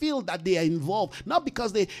they feel that they are involved. Not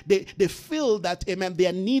because they feel that, amen, they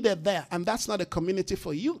are needed there. And that's not a community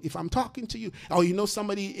for you. If I'm talking to you, or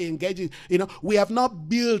somebody engaging, we have not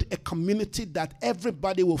built a community that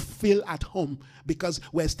everybody will feel at home. Because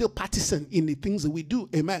we're still partisan in the things that we do,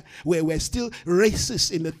 amen. We're still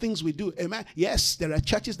racist in the things we do, amen. Yes, there are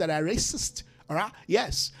churches that are racist, all right?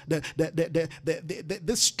 Yes,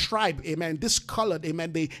 this tribe, amen, this color,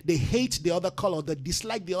 amen, they hate the other color, they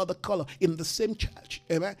dislike the other color in the same church,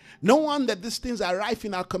 amen. No wonder these things are rife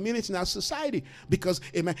in our community, in our society, because,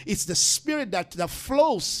 amen, it's the spirit that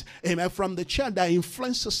flows, amen, from the church that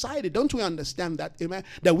influences society. Don't we understand that, amen?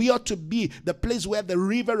 That we ought to be the place where the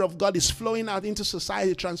river of God is flowing out into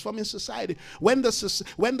society, transforming society. When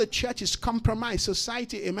the church is compromised,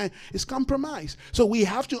 society, amen, is compromised. So we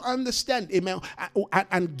have to understand, amen,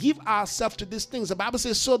 and give ourselves to these things. The Bible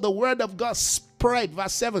says, so the word of God spread,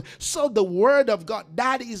 verse 7. So the word of God,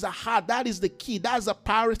 that is the heart, that is the key, that's the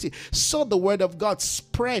priority. So the word of God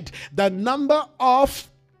spread. The number of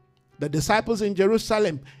the disciples in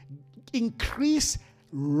Jerusalem increased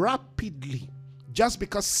rapidly just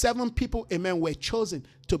because 7 people, amen, were chosen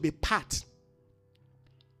to be part,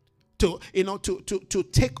 to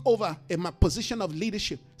take over a position of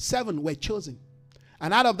leadership. 7 were chosen.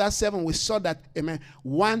 And out of that 7, we saw that, amen,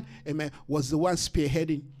 1, amen, was the one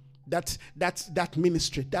spearheading that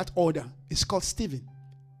ministry, that order. It's called Stephen.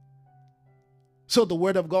 So the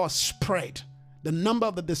word of God spread. The number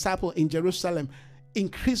of the disciples in Jerusalem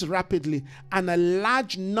increased rapidly, and a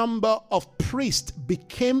large number of priests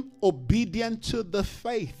became obedient to the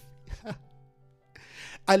faith.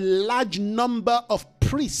 A large number of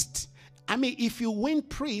priests. I mean, if you win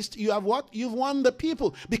priest, you have what? You've won the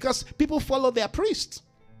people, because people follow their priest.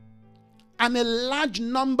 And a large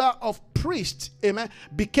number of priests, amen,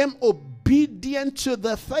 became obedient to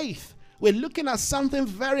the faith. We're looking at something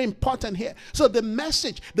very important here. So the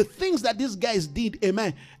message, the things that these guys did,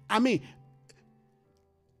 amen, I mean,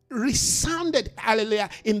 resounded, hallelujah,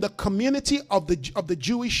 in the community of the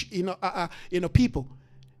Jewish, people.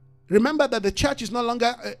 Remember that the church is no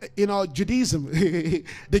longer, Judaism.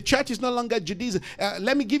 The church is no longer Judaism.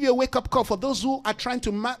 Let me give you a wake-up call for those who are trying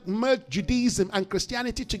to merge Judaism and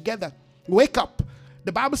Christianity together. Wake up.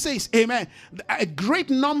 The Bible says, amen, a great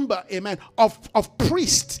number, amen, of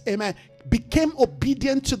priests, amen, became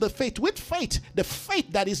obedient to the faith. With faith, the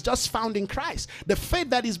faith that is just found in Christ, the faith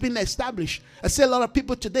that is being established. I see a lot of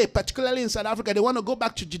people today, particularly in South Africa, they want to go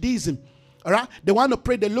back to Judaism. All right, they want to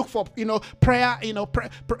pray. They look for prayer,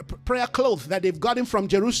 prayer clothes that they've gotten from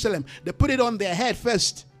Jerusalem. They put it on their head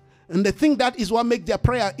first. And they think that is what makes their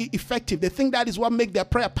prayer effective. They think that is what makes their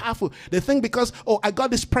prayer powerful. They think because, oh, I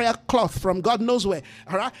got this prayer cloth from God knows where.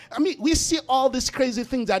 All right? I mean, we see all these crazy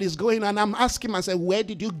things that is going on. I'm asking myself, where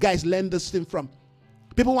did you guys learn this thing from?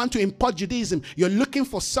 People want to import Judaism. You're looking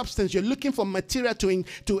for substance. You're looking for material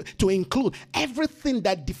to include. Everything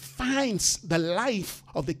that defines the life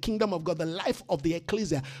of the kingdom of God, the life of the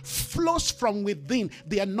ecclesia, flows from within.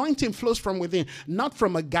 The anointing flows from within, not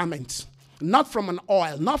from a garment. Not from an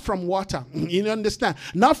oil, not from water. You understand?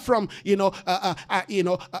 Not from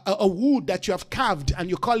a wood that you have carved and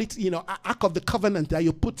you call it Ark of the Covenant that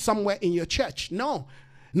you put somewhere in your church. No,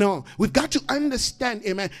 we've got to understand,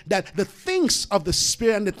 amen, that the things of the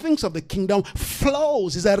Spirit and the things of the kingdom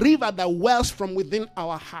flows. Is a river that wells from within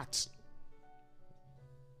our hearts.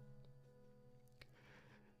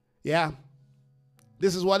 Yeah,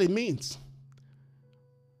 this is what it means.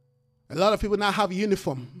 A lot of people now have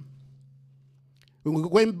uniform. We're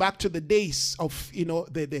going back to the days of,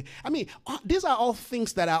 these are all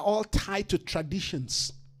things that are all tied to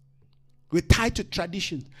traditions. We're tied to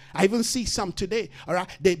tradition. I even see some today, all right,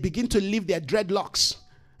 they begin to leave their dreadlocks.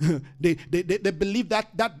 they believe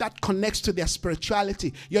that connects to their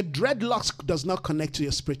spirituality. Your dreadlocks does not connect to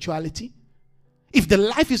your spirituality. If the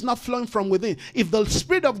life is not flowing from within, if the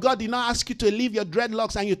Spirit of God did not ask you to leave your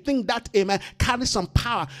dreadlocks and you think that, amen, carries some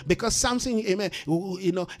power because Samson, amen,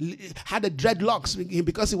 had a dreadlocks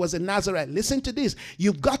because he was a Nazarite. Listen to this.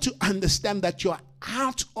 You've got to understand that you're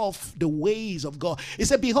out of the ways of God. He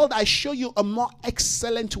said, behold, I show you a more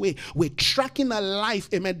excellent way. We're tracking a life,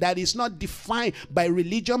 amen, that is not defined by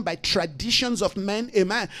religion, by traditions of men,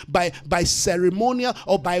 amen, by ceremonial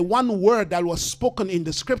or by one word that was spoken in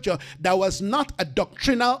the scripture that was not a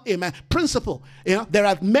doctrinal, amen, principle. There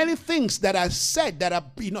are many things that are said that are,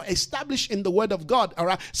 established in the word of God, or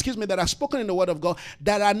that are spoken in the word of God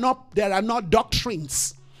that are not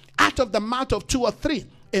doctrines. Out of the mouth of two or three,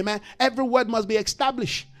 amen, every word must be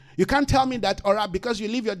established. You can't tell me that, all right, because you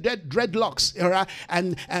leave your dreadlocks, all right,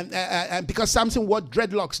 and because Samson wore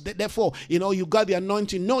dreadlocks, therefore, you got the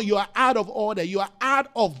anointing. No, you are out of order. You are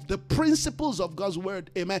out of the principles of God's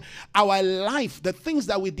word, amen. Our life, the things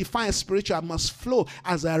that we define as spiritual, must flow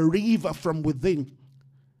as a river from within.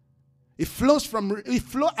 It flows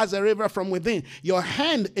as a river from within. Your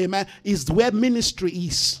hand, amen, is where ministry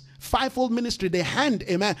is. Fivefold ministry, the hand,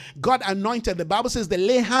 amen. God anointed. The Bible says they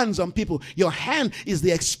lay hands on people. Your hand is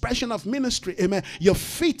the expression of ministry, amen. Your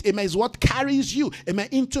feet, amen, is what carries you, amen,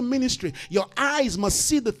 into ministry. Your eyes must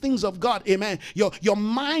see the things of God, amen. Your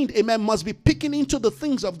mind, amen, must be picking into the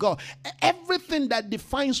things of God. Everything that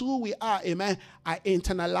defines who we are, amen, I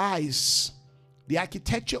internalize. The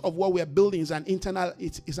architecture of what we are building is an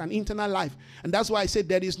internal life. And that's why I said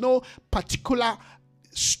there is no particular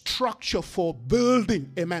structure for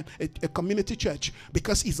building, amen, a community church,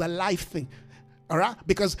 because it's a life thing. All right,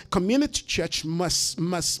 because community church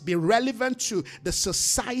must be relevant to the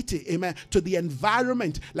society, amen, to the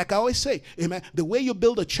environment. Like I always say, amen, the way you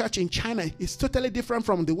build a church in China is totally different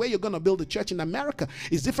from the way you're going to build a church in America.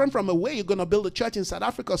 It's different from the way you're going to build a church in South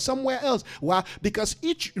Africa or somewhere else. Why? Because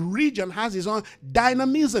each region has its own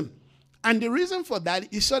dynamism. And the reason for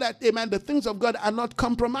that is so that, amen, the things of God are not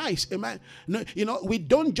compromised, amen. No, we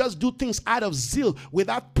don't just do things out of zeal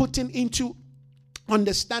without putting into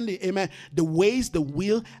understanding, amen, the ways, the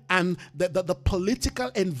will, and the political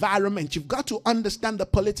environment. You've got to understand the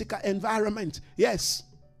political environment. Yes.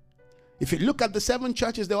 If you look at the 7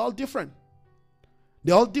 churches, they're all different.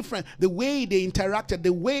 They're all different. The way they interacted,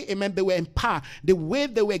 the way, amen, they were empowered, the way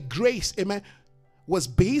they were graced, amen, was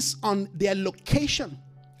based on their location.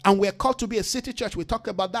 And we're called to be a city church. We talked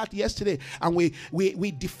about that yesterday. And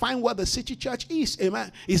we define what the city church is.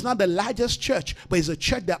 Amen. It's not the largest church, but it's a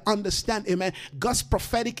church that understands, amen, God's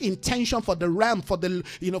prophetic intention for the realm, for the,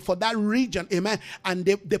 for that region. Amen. And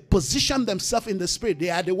they position themselves in the spirit. They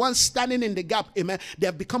are the ones standing in the gap. Amen. They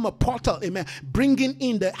have become a portal. Amen. Bringing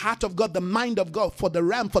in the heart of God, the mind of God for the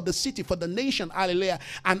realm, for the city, for the nation. Hallelujah.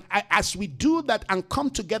 And as we do that and come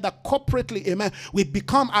together corporately, amen, we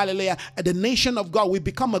become, hallelujah, the nation of God. We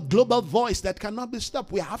become a global voice that cannot be stopped.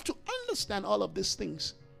 We have to understand all of these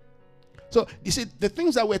things. So you see, the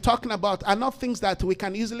things that we're talking about are not things that we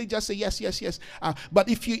can easily just say yes, yes, yes. But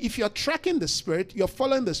if you're tracking the Spirit, you're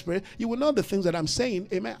following the Spirit, you will know the things that I'm saying,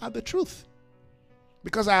 amen, are the truth.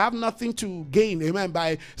 Because I have nothing to gain, amen,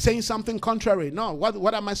 by saying something contrary. No,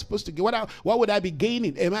 what am I supposed to gain? What would I be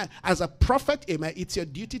gaining, amen? As a prophet, amen, it's your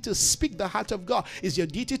duty to speak the heart of God. It's your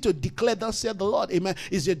duty to declare, thus saith the Lord, amen.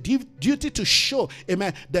 It's your duty to show,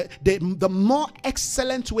 amen, the more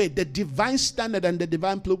excellent way, the divine standard and the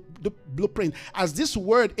divine blueprint. As this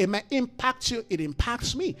word, amen, impacts you, it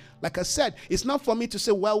impacts me. Like I said, it's not for me to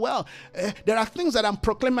say, there are things that I'm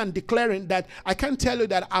proclaiming and declaring that I can tell you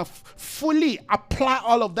that I've fully applied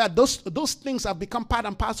all of that. Those things have become part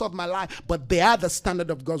and parcel of my life, but they are the standard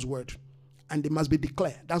of God's word, and they must be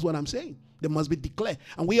declared. That's what I'm saying. They must be declared,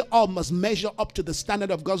 and we all must measure up to the standard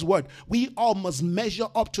of God's word. We all must measure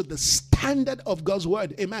up to the standard of God's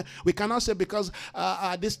word. Amen. We cannot say because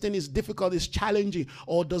this thing is difficult, is challenging,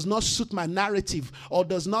 or does not suit my narrative, or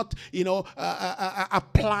does not,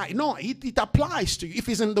 apply. No, it applies to you. If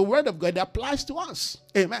it's in the word of God, it applies to us.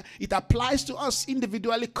 Amen. It applies to us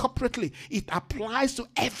individually, corporately. It applies to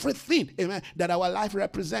everything, amen, that our life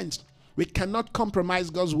represents. We cannot compromise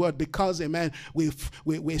God's word because, amen,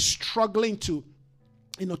 we're struggling to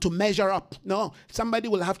measure up. No, somebody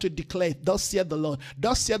will have to declare, thus saith the Lord.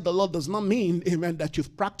 Thus saith the Lord does not mean, amen, that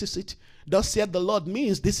you've practiced it. Thus saith the Lord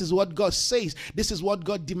means this is what God says. This is what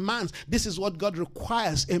God demands. This is what God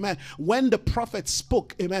requires. Amen. When the prophet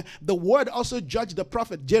spoke, amen, the word also judged the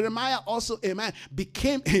prophet. Jeremiah also, amen,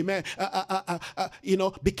 became, amen,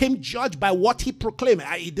 became judged by what he proclaimed.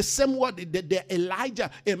 The same word the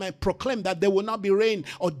Elijah, amen, proclaimed that there will not be rain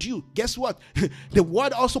or dew. Guess what? The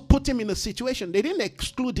word also put him in a situation. They didn't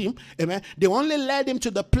exclude him, amen. They only led him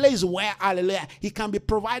to the place where, hallelujah, he can be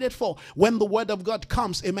provided for. When the word of God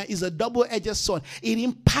comes, amen, is a double-edged sword. It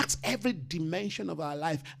impacts every dimension of our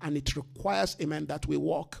life, and it requires, amen, that we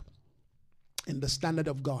walk in the standard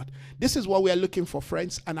of God. This is what we are looking for,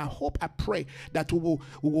 friends, and I hope, I pray that we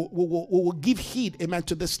will give heed, amen,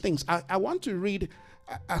 to these things. I want to read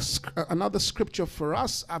another scripture for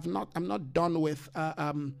us. I'm not done with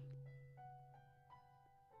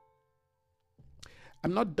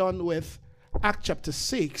I'm not done with Acts chapter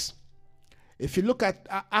 6. If you look at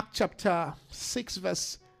Acts chapter 6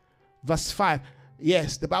 verse 5,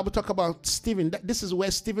 yes, the Bible talk about Stephen. This is where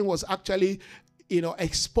Stephen was actually,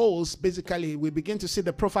 exposed. Basically, we begin to see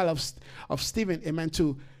the profile of Stephen, amen,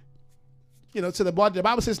 to the body. The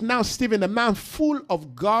Bible says, now Stephen, a man full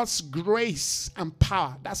of God's grace and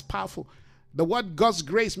power. That's powerful. The word God's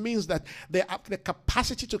grace means that the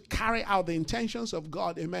capacity to carry out the intentions of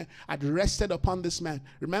God, amen, had rested upon this man.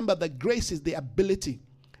 Remember, the grace is the ability.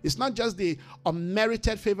 It's not just the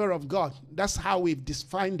unmerited favor of God. That's how we've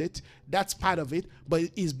defined it. That's part of it. But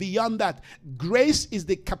it's beyond that. Grace is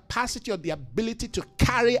the capacity or the ability to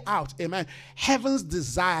carry out, amen, heaven's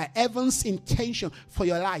desire, heaven's intention for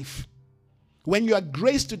your life. When you are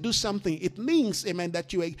graced to do something, it means, amen,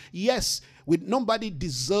 that you are, yes, nobody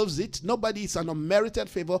deserves it. Nobody is an unmerited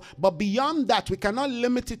favor. But beyond that, we cannot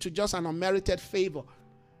limit it to just an unmerited favor.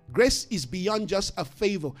 Grace is beyond just a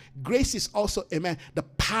favor. Grace is also, amen, the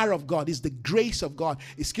power of God, is the grace of God.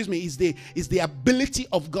 Is the ability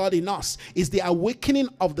of God in us. Is the awakening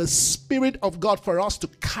of the Spirit of God for us to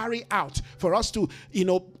carry out, for us to,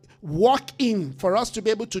 walk in, for us to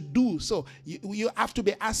be able to do. So you have to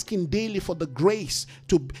be asking daily for the grace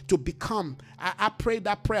to become. I pray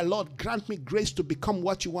that prayer, Lord, grant me grace to become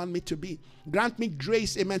what you want me to be. Grant me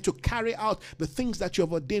grace, amen, to carry out the things that you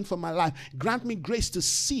have ordained for my life. Grant me grace to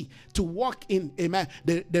see, to walk in, amen,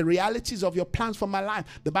 the realities of your plans for my life.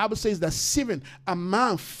 The Bible says that Stephen, a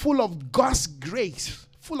man full of God's grace,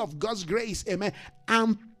 amen,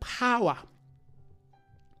 and power.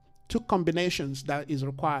 Two combinations that is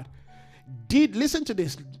required. Listen to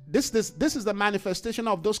this. This is the manifestation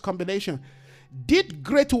of those combinations. Did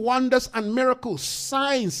great wonders and miracles,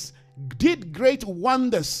 signs, did great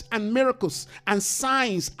wonders and miracles and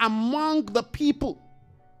signs among the people.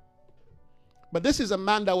 But this is a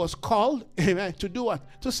man that was called, amen, to do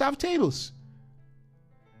what? To serve tables.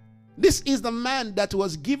 This is the man that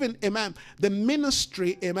was given, amen, the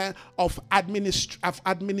ministry, amen, of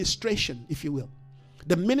administration, if you will.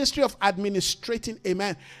 The ministry of administrating,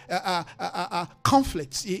 amen,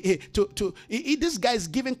 conflicts. This guy is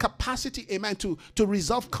given capacity, amen, to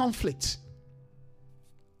resolve conflicts.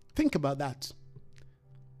 Think about that.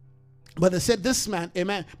 But they said this man,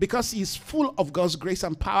 amen, because he is full of God's grace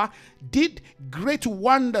and power, did great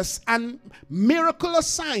wonders and miraculous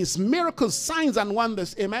signs. Miracles, signs, and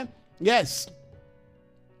wonders, amen. Yes.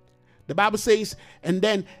 The Bible says, and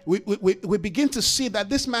then we begin to see that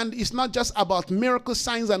this man is not just about miracle,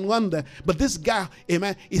 signs, and wonder, but this guy,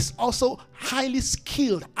 amen, is also highly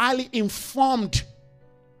skilled, highly informed.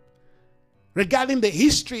 regarding the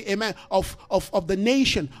history, amen, of the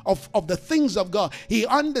nation, of the things of God. He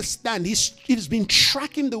understands. He's been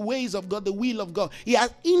tracking the ways of God, the will of God. He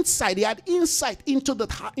had insight. He had insight into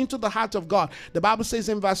the heart of God. The Bible says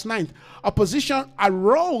in verse 9, opposition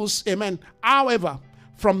arose, amen, however,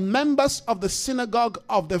 from members of the synagogue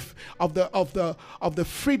of the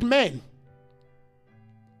freedmen,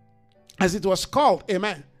 as it was called,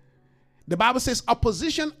 amen. The Bible says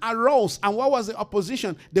opposition arose. And what was the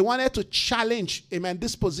opposition? They wanted to challenge, amen,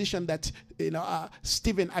 this position that,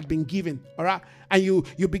 Stephen had been given. All right. And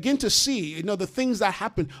you begin to see, the things that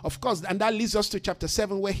happened, of course, and that leads us to chapter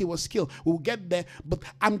 7 where he was killed. We'll get there. But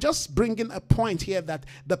I'm just bringing a point here that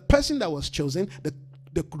the person that was chosen,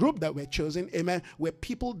 the group that were chosen, amen, were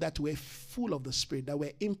people that were full of the Spirit, that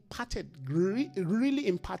were imparted, really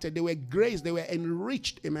imparted. They were graced, they were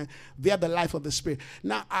enriched, amen, via the life of the Spirit.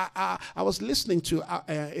 Now, I was listening to,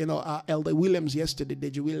 Elder Williams yesterday,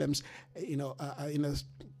 Deji Williams, in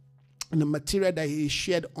the material that he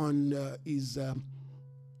shared on his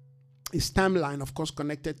timeline, of course,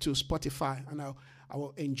 connected to Spotify. And I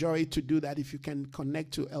will enjoy to do that. If you can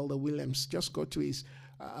connect to Elder Williams, just go to his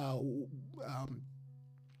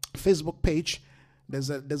Facebook page. There's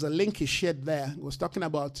a link he shared there. He was talking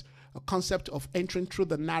about a concept of entering through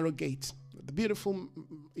the narrow gate. The beautiful,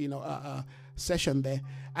 session there.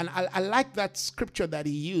 And I like that scripture that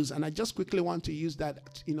he used. And I just quickly want to use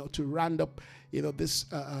that, to round up, this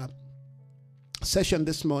session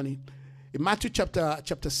this morning. In Matthew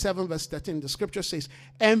chapter 7, verse 13, the scripture says,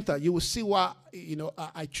 enter. You will see why,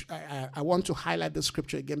 I want to highlight the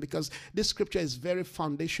scripture again, because this scripture is very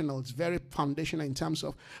foundational. It's very foundational in terms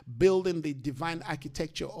of building the divine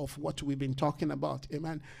architecture of what we've been talking about.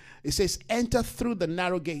 Amen. It says, enter through the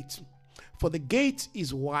narrow gate. For the gate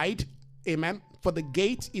is wide. Amen. For the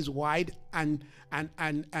gate is wide and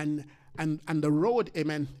the road,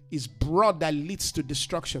 amen, is broad that leads to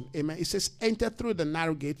destruction. Amen. It says, enter through the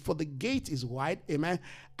narrow gate, for the gate is wide, amen,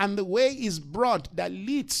 and the way is broad that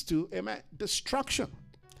leads to, amen, destruction.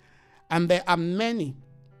 And there are many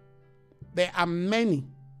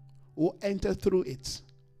who enter through it.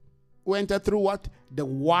 Who enter through what? The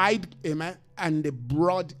wide, amen, and the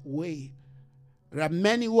broad way. There are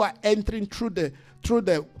many who are entering through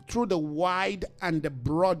the wide and the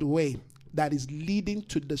broad way that is leading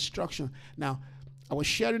to destruction. Now, I was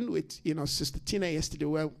sharing with, Sister Tina yesterday,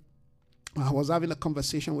 where I was having a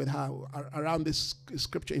conversation with her around this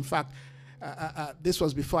scripture. In fact, this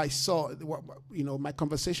was before I saw, my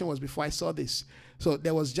conversation was before I saw this. So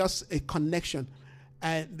there was just a connection.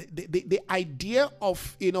 And the idea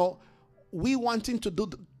of, we wanting to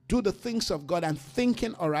do the things of God and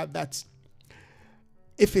thinking, all right, that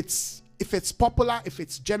if it's popular, if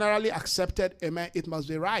it's generally accepted, amen, it must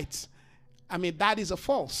be right. I mean, that is a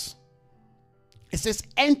false. It says,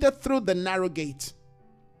 enter through the narrow gate.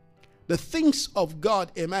 The things of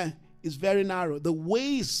God, amen, is very narrow. The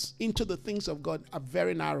ways into the things of God are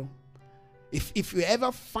very narrow. If you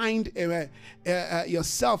ever find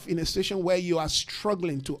yourself in a situation where you are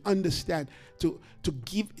struggling to understand, to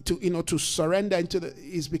give, to surrender into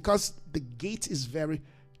is because the gate is very,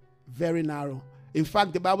 very narrow. In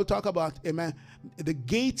fact, the Bible talks about, amen, the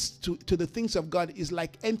gates to the things of God is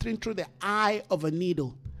like entering through the eye of a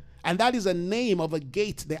needle. And that is a name of a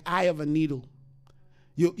gate, the eye of a needle.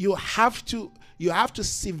 You have to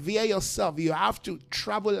severe yourself. You have to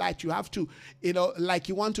travel light. You have to, like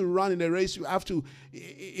you want to run in a race, you have to,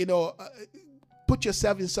 put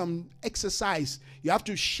yourself in some exercise. You have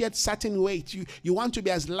to shed certain weight. You want to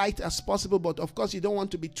be as light as possible, but of course you don't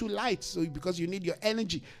want to be too light, so because you need your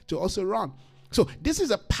energy to also run. So this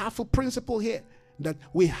is a powerful principle here, that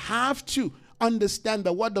we have to understand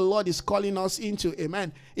that what the Lord is calling us into,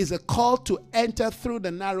 amen, is a call to enter through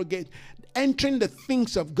the narrow gate. Entering the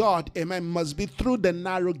things of God, amen, must be through the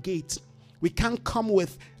narrow gate. We can't come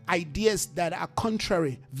with ideas that are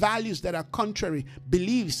contrary, values that are contrary,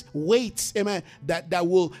 beliefs, weights, amen, that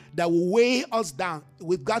will weigh us down.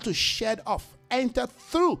 We've got to shed off. Enter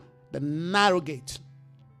through the narrow gate.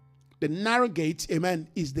 The narrow gate, amen,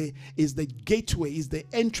 is the gateway, is the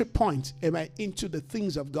entry point, amen, into the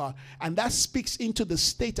things of God. And that speaks into the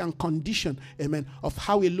state and condition, amen, of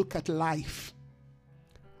how we look at life.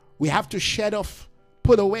 We have to shed off,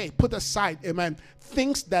 put away, put aside, amen,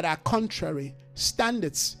 things that are contrary,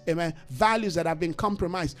 standards, amen, values that have been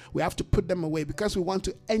compromised. We have to put them away because we want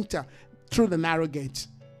to enter through the narrow gate.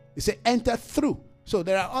 You say enter through. So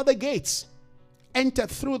there are other gates. Enter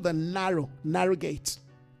through the narrow gate.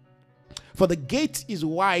 For the gate is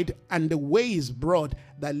wide and the way is broad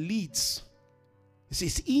that leads.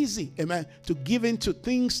 It's easy, amen, to give in to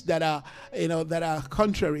things that are, that are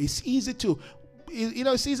contrary. It's easy to,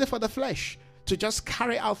 it's easy for the flesh. to just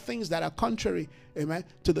carry out things that are contrary, amen,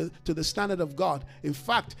 to the standard of God. In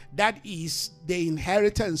fact, that is the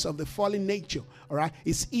inheritance of the fallen nature. All right,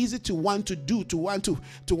 it's easy to want to do, to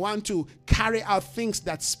want to carry out things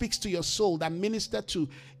that speaks to your soul, that minister to,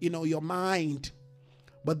 your mind.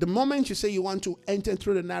 But the moment you say you want to enter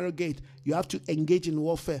through the narrow gate, you have to engage in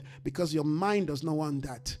warfare, because your mind does not want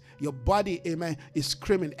that. Your body, amen, is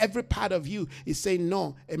screaming. Every part of you is saying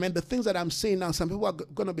no. Amen. The things that I'm saying now, some people are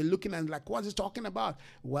going to be looking and like, what's he talking about?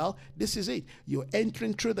 Well, this is it. You're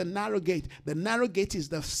entering through the narrow gate. The narrow gate is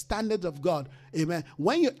the standard of God. Amen.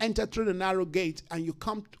 When you enter through the narrow gate and you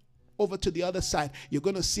come over to the other side, you're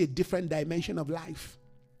going to see a different dimension of life.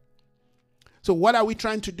 So what are we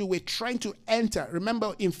trying to do? We're trying to enter.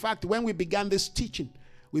 Remember, in fact, when we began this teaching,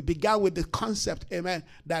 we began with the concept, amen,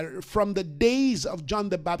 that from the days of John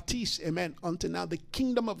the Baptist, amen, until now, the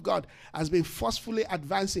kingdom of God has been forcefully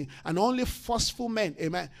advancing, and only forceful men,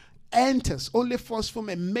 amen, enters. Only forceful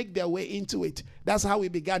men make their way into it. That's how we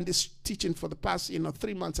began this teaching for the past,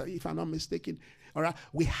 3 months, if I'm not mistaken. All right,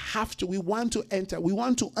 we want to enter, we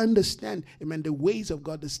want to understand, amen, the ways of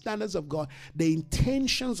God, the standards of God, the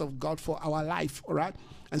intentions of God for our life. All right,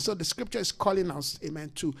 and so the scripture is calling us,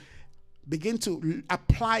 amen, to begin to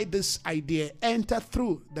apply this idea. Enter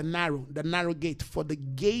through the narrow gate, for the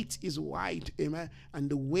gate is wide, amen, and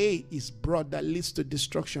the way is broad that leads to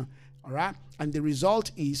destruction. All right, and the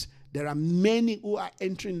result is there are many who are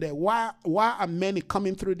entering there. Why are many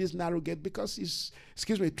coming through this narrow gate? Because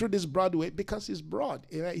through this broad way, because it's broad.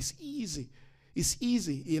 It's easy. It's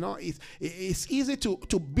easy, it's easy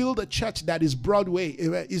to build a church that is Broadway.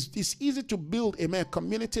 It's easy to build, amen,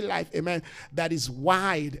 community life, amen, that is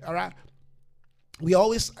wide. All right. We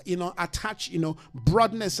always, attach,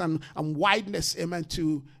 broadness and wideness, amen,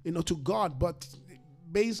 to God. But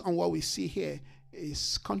based on what we see here,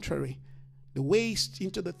 is contrary. The way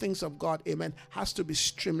into the things of God, amen, has to be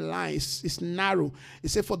streamlined. It's narrow. It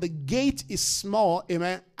says, for the gate is small,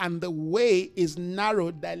 amen, and the way is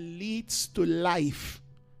narrow that leads to life.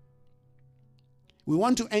 We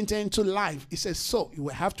want to enter into life. It says, so you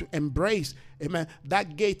will have to embrace, amen,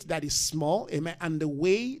 that gate that is small, amen, and the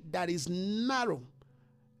way that is narrow.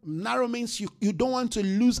 Narrow means you don't want to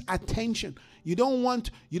lose attention. You don't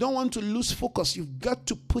want to lose focus. You've got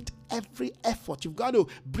to put every effort. You've got to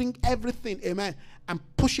bring everything, amen, and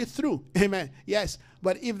push it through, amen. Yes,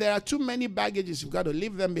 but if there are too many baggages, you've got to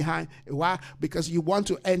leave them behind. Why? Because you want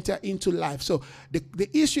to enter into life. So the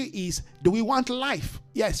issue is, do we want life?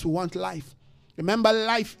 Yes, we want life. Remember,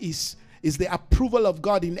 life is the approval of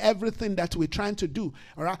God in everything that we're trying to do.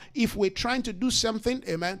 All right. If we're trying to do something,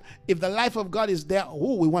 amen, if the life of God is there,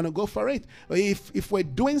 we want to go for it. If we're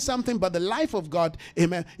doing something but the life of God,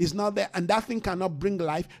 amen, is not there, and that thing cannot bring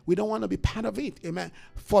life, we don't want to be part of it. Amen.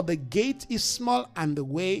 For the gate is small and the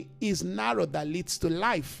way is narrow that leads to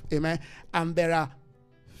life. Amen. And there are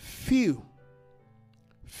few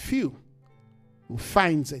who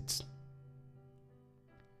finds it.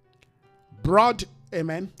 Broad,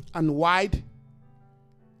 amen, and wide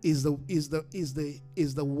is the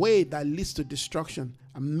way that leads to destruction,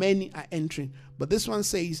 and many are entering. But this one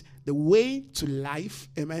says the way to life,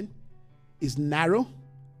 amen, is narrow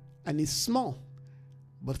and is small,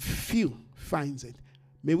 but few finds it.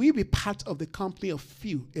 May we be part of the company of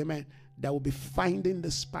few, amen, that will be finding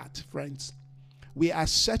this path, friends. We are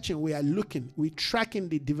searching, we are looking, we're tracking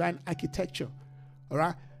the divine architecture. All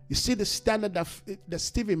right, you see the standard that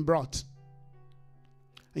Stephen brought.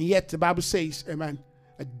 And yet the Bible says, amen,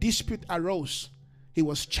 a dispute arose. He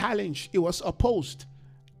was challenged. He was opposed.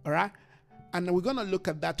 All right? And we're going to look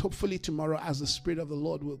at that hopefully tomorrow as the Spirit of the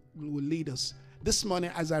Lord will lead us. This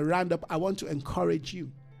morning, as I round up, I want to encourage you.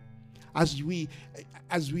 As we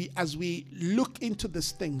look into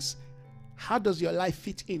these things, how does your life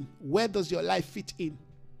fit in? Where does your life fit in?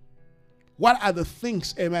 What are the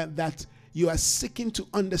things, amen, that you are seeking to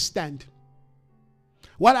understand?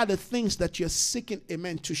 What are the things that you're seeking,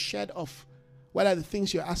 amen, to shed off? What are the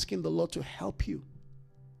things you're asking the Lord to help you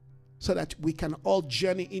so that we can all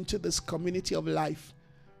journey into this community of life,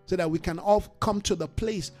 so that we can all come to the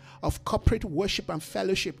place of corporate worship and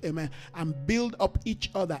fellowship, amen, and build up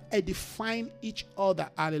each other, edifying each other.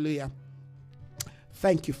 Hallelujah.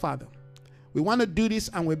 Thank you, Father. We want to do this,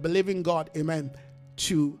 and we're believing God, amen,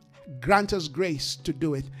 to grant us grace to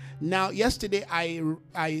do it. Now, yesterday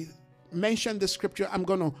I mentioned the scripture. I'm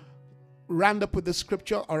going to round up with the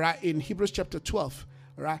scripture, all right, in Hebrews chapter 12.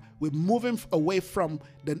 All right, we're moving away from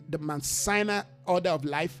the Mount Sinai order of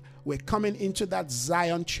life. We're coming into that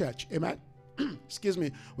Zion church. Amen. Excuse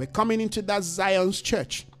me. We're coming into that Zion's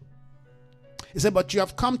church. He said, but you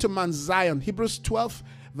have come to Mount Zion. Hebrews 12,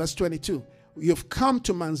 verse 22. You've come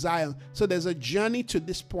to Mount Zion. So there's a journey to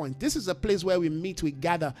this point. This is a place where we meet, we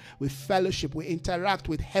gather, we fellowship, we interact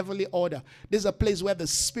with heavenly order. This is a place where the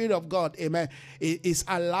Spirit of God, amen, is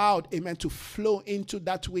allowed, amen, to flow into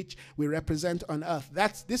that which we represent on earth.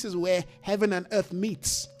 This is where heaven and earth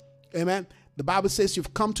meets. Amen. The Bible says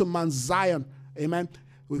you've come to Mount Zion. Amen.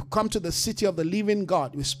 We've come to the city of the living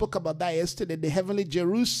God. We spoke about that yesterday, the heavenly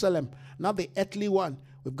Jerusalem, not the earthly one.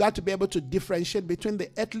 We've got to be able to differentiate between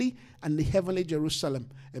the earthly and the heavenly Jerusalem.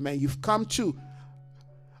 Amen. You've come to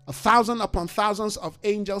 1,000 upon thousands of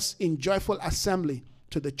angels in joyful assembly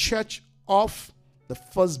to the church of the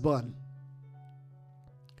firstborn.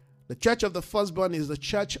 The church of the firstborn is the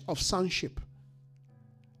church of sonship.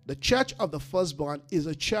 The church of the firstborn is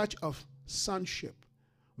a church of sonship.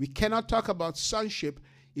 We cannot talk about sonship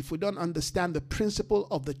if we don't understand the principle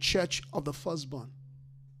of the church of the firstborn.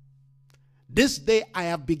 This day I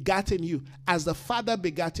have begotten you as the Father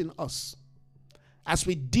begotten us. As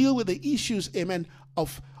we deal with the issues, amen,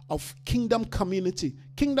 of kingdom community.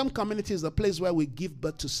 Kingdom community is the place where we give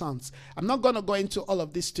birth to sons. I'm not going to go into all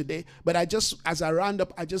of this today, but as I round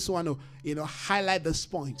up, I just want to, highlight this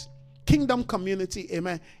point. Kingdom community,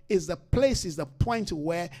 amen, is the place, is the point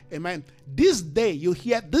where, amen, this day, you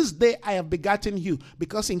hear, this day I have begotten you.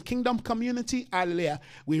 Because in kingdom community, hallelujah,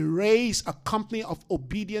 we raise a company of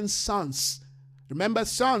obedient sons. Remember,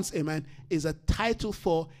 sons, amen, is a title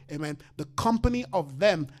for, amen, the company of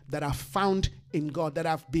them that are found in God, that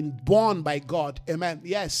have been born by God. Amen.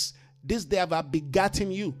 Yes, this day have I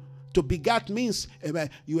begotten you. To begat means, amen,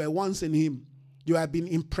 you were once in him. You have been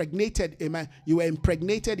impregnated, amen. You were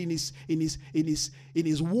impregnated in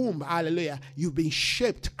his womb, hallelujah. You've been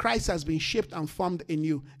shaped. Christ has been shaped and formed in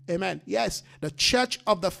you, amen. Yes, the church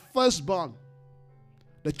of the firstborn,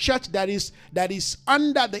 the church that is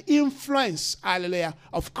under the influence, hallelujah,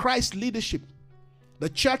 of Christ's leadership, the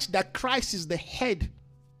church that Christ is the head.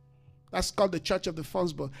 That's called the church of the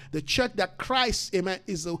firstborn. The church that Christ, amen,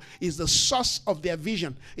 is the source of their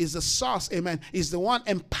vision, is the source, amen, is the one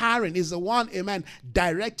empowering, is the one, amen,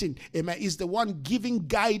 directing, amen, is the one giving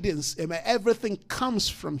guidance, amen. Everything comes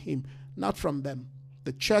from him, not from them.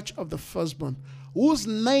 The church of the firstborn, whose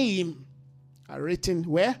name are written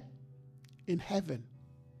where? In heaven.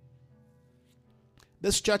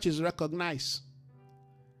 This church is recognized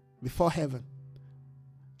before heaven.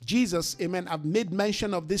 Jesus, amen, have made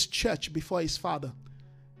mention of this church before his Father.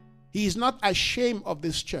 He is not ashamed of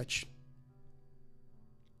this church.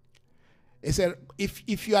 He said,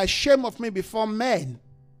 if you are ashamed of me before men,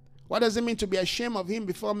 what does it mean to be ashamed of him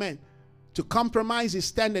before men? To compromise his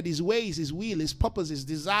standard, his ways, his will, his purpose, his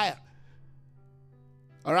desire.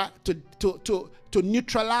 All right? To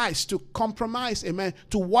neutralize, to compromise, amen,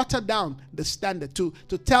 to water down the standard, to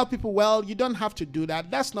tell people, well, you don't have to do that.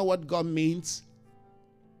 That's not what God means.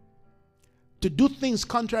 To do things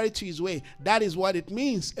contrary to his way. That is what it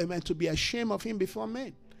means, amen, to be ashamed of him before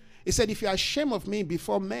men. He said, if you are ashamed of me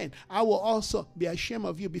before men, I will also be ashamed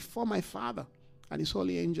of you before my Father and his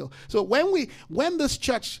holy angel. So when this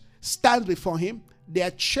church stands before him,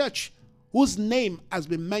 their church whose name has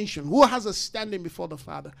been mentioned, who has a standing before the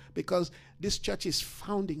Father, because this church is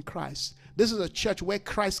found in Christ. This is a church where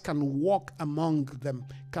Christ can walk among them,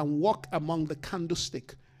 can walk among the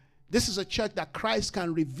candlestick. This is a church that Christ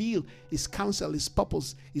can reveal his counsel, his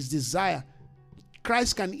purpose, his desire.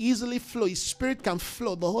 Christ can easily flow. His Spirit can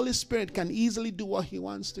flow. The Holy Spirit can easily do what he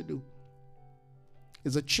wants to do.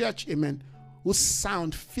 It's a church, amen, whose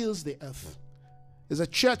sound fills the earth. It's a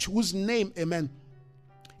church whose name, amen,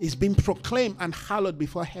 is being proclaimed and hallowed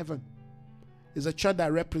before heaven. It's a church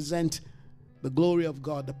that represents the glory of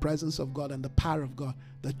God, the presence of God, and the power of God.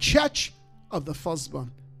 The church of the firstborn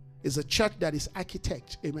is a church that is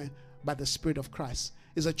architected, amen, by the Spirit of Christ.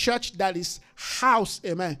 It's a church that is housed,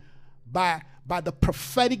 amen, by the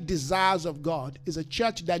prophetic desires of God. It's a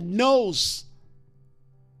church that knows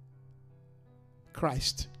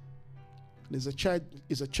Christ. It's a church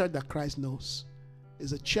that Christ knows.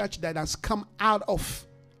 It's a church that has come out of,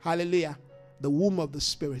 hallelujah, the womb of the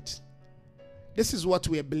Spirit. This is what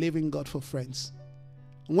we are believing God for, friends.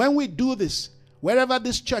 When we do this, wherever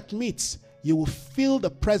this church meets, you will feel the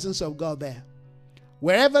presence of God there.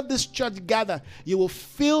 Wherever this church gathers, you will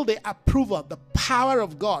feel the approval, the power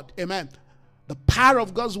of God. Amen. The power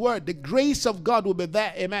of God's word, the grace of God will be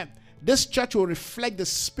there. Amen. This church will reflect the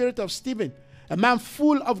spirit of Stephen, a man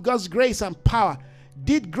full of God's grace and power,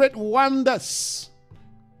 did great wonders.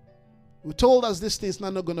 We told us this thing is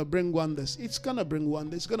not going to bring wonders. It's going to bring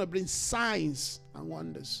wonders. It's going to bring signs and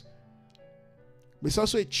wonders. But it's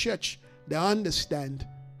also a church that understands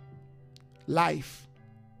life,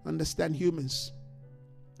 understand humans.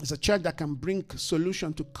 It's a church that can bring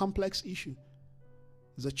solution to complex issues.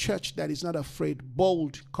 It's a church that is not afraid,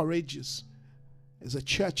 bold, courageous. It's a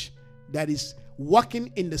church that is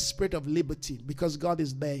walking in the spirit of liberty because God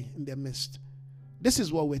is there in their midst. This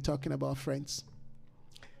is what we're talking about, friends.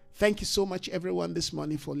 Thank you so much, everyone, this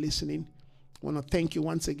morning for listening. I want to thank you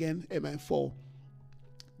once again, amen, for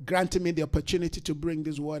granting me the opportunity to bring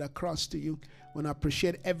this word across to you. I want to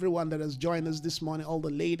appreciate everyone that has joined us this morning. All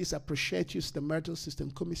the ladies, I appreciate you, Sister Myrtle, Sister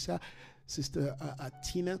Nkumisa, Sister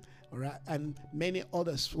Tina, all right, and many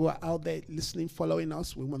others who are out there listening, following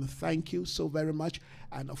us. We want to thank you so very much.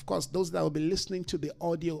 And of course, those that will be listening to the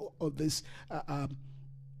audio of this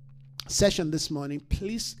session this morning,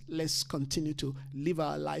 please let's continue to live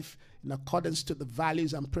our life in accordance to the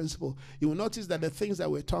values and principles. You will notice that the things that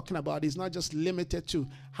we're talking about is not just limited to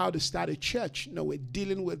how to start a church. No, we're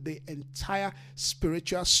dealing with the entire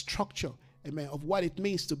spiritual structure, amen, of what it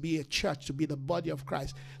means to be a church, to be the body of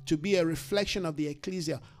Christ, to be a reflection of the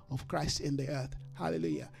ecclesia of Christ in the earth.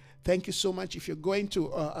 Hallelujah. Thank you so much. If you're going to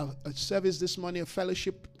a service this morning, a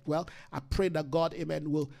fellowship, well, I pray that God,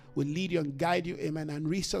 amen, will lead you and guide you, amen, and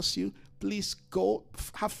resource you. Please go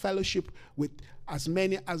have fellowship with as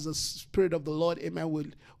many as the Spirit of the Lord, amen,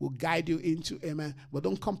 will guide you into, amen. But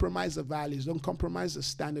don't compromise the values. Don't compromise the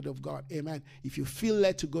standard of God, amen. If you feel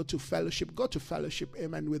led to go to fellowship,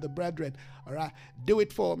 amen, with the brethren, all right. Do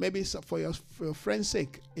it for maybe for your friend's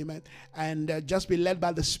sake, amen. And just be led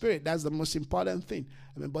by the Spirit. That's the most important thing.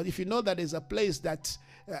 I mean, but if you know that there's a place that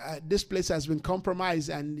this place has been compromised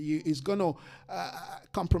and is going to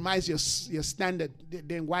compromise your standard,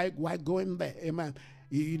 then why go in there? Amen.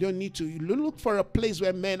 You don't need to. You look for a place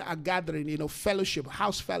where men are gathering, fellowship,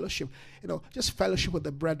 house fellowship, just fellowship with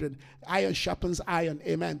the brethren. Iron sharpens iron.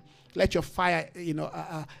 Amen. Let your fire,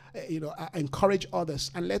 encourage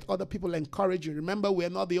others and let other people encourage you. Remember, we're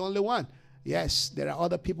not the only one. Yes, there are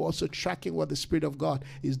other people also tracking what the Spirit of God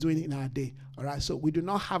is doing in our day. All right, so we do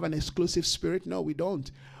not have an exclusive spirit. No, we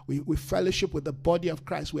don't. We fellowship with the body of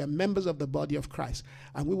Christ. We are members of the body of Christ.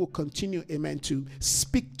 And we will continue, amen, to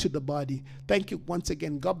speak to the body. Thank you once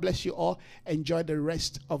again. God bless you all. Enjoy the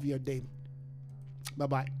rest of your day.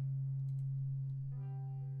 Bye-bye.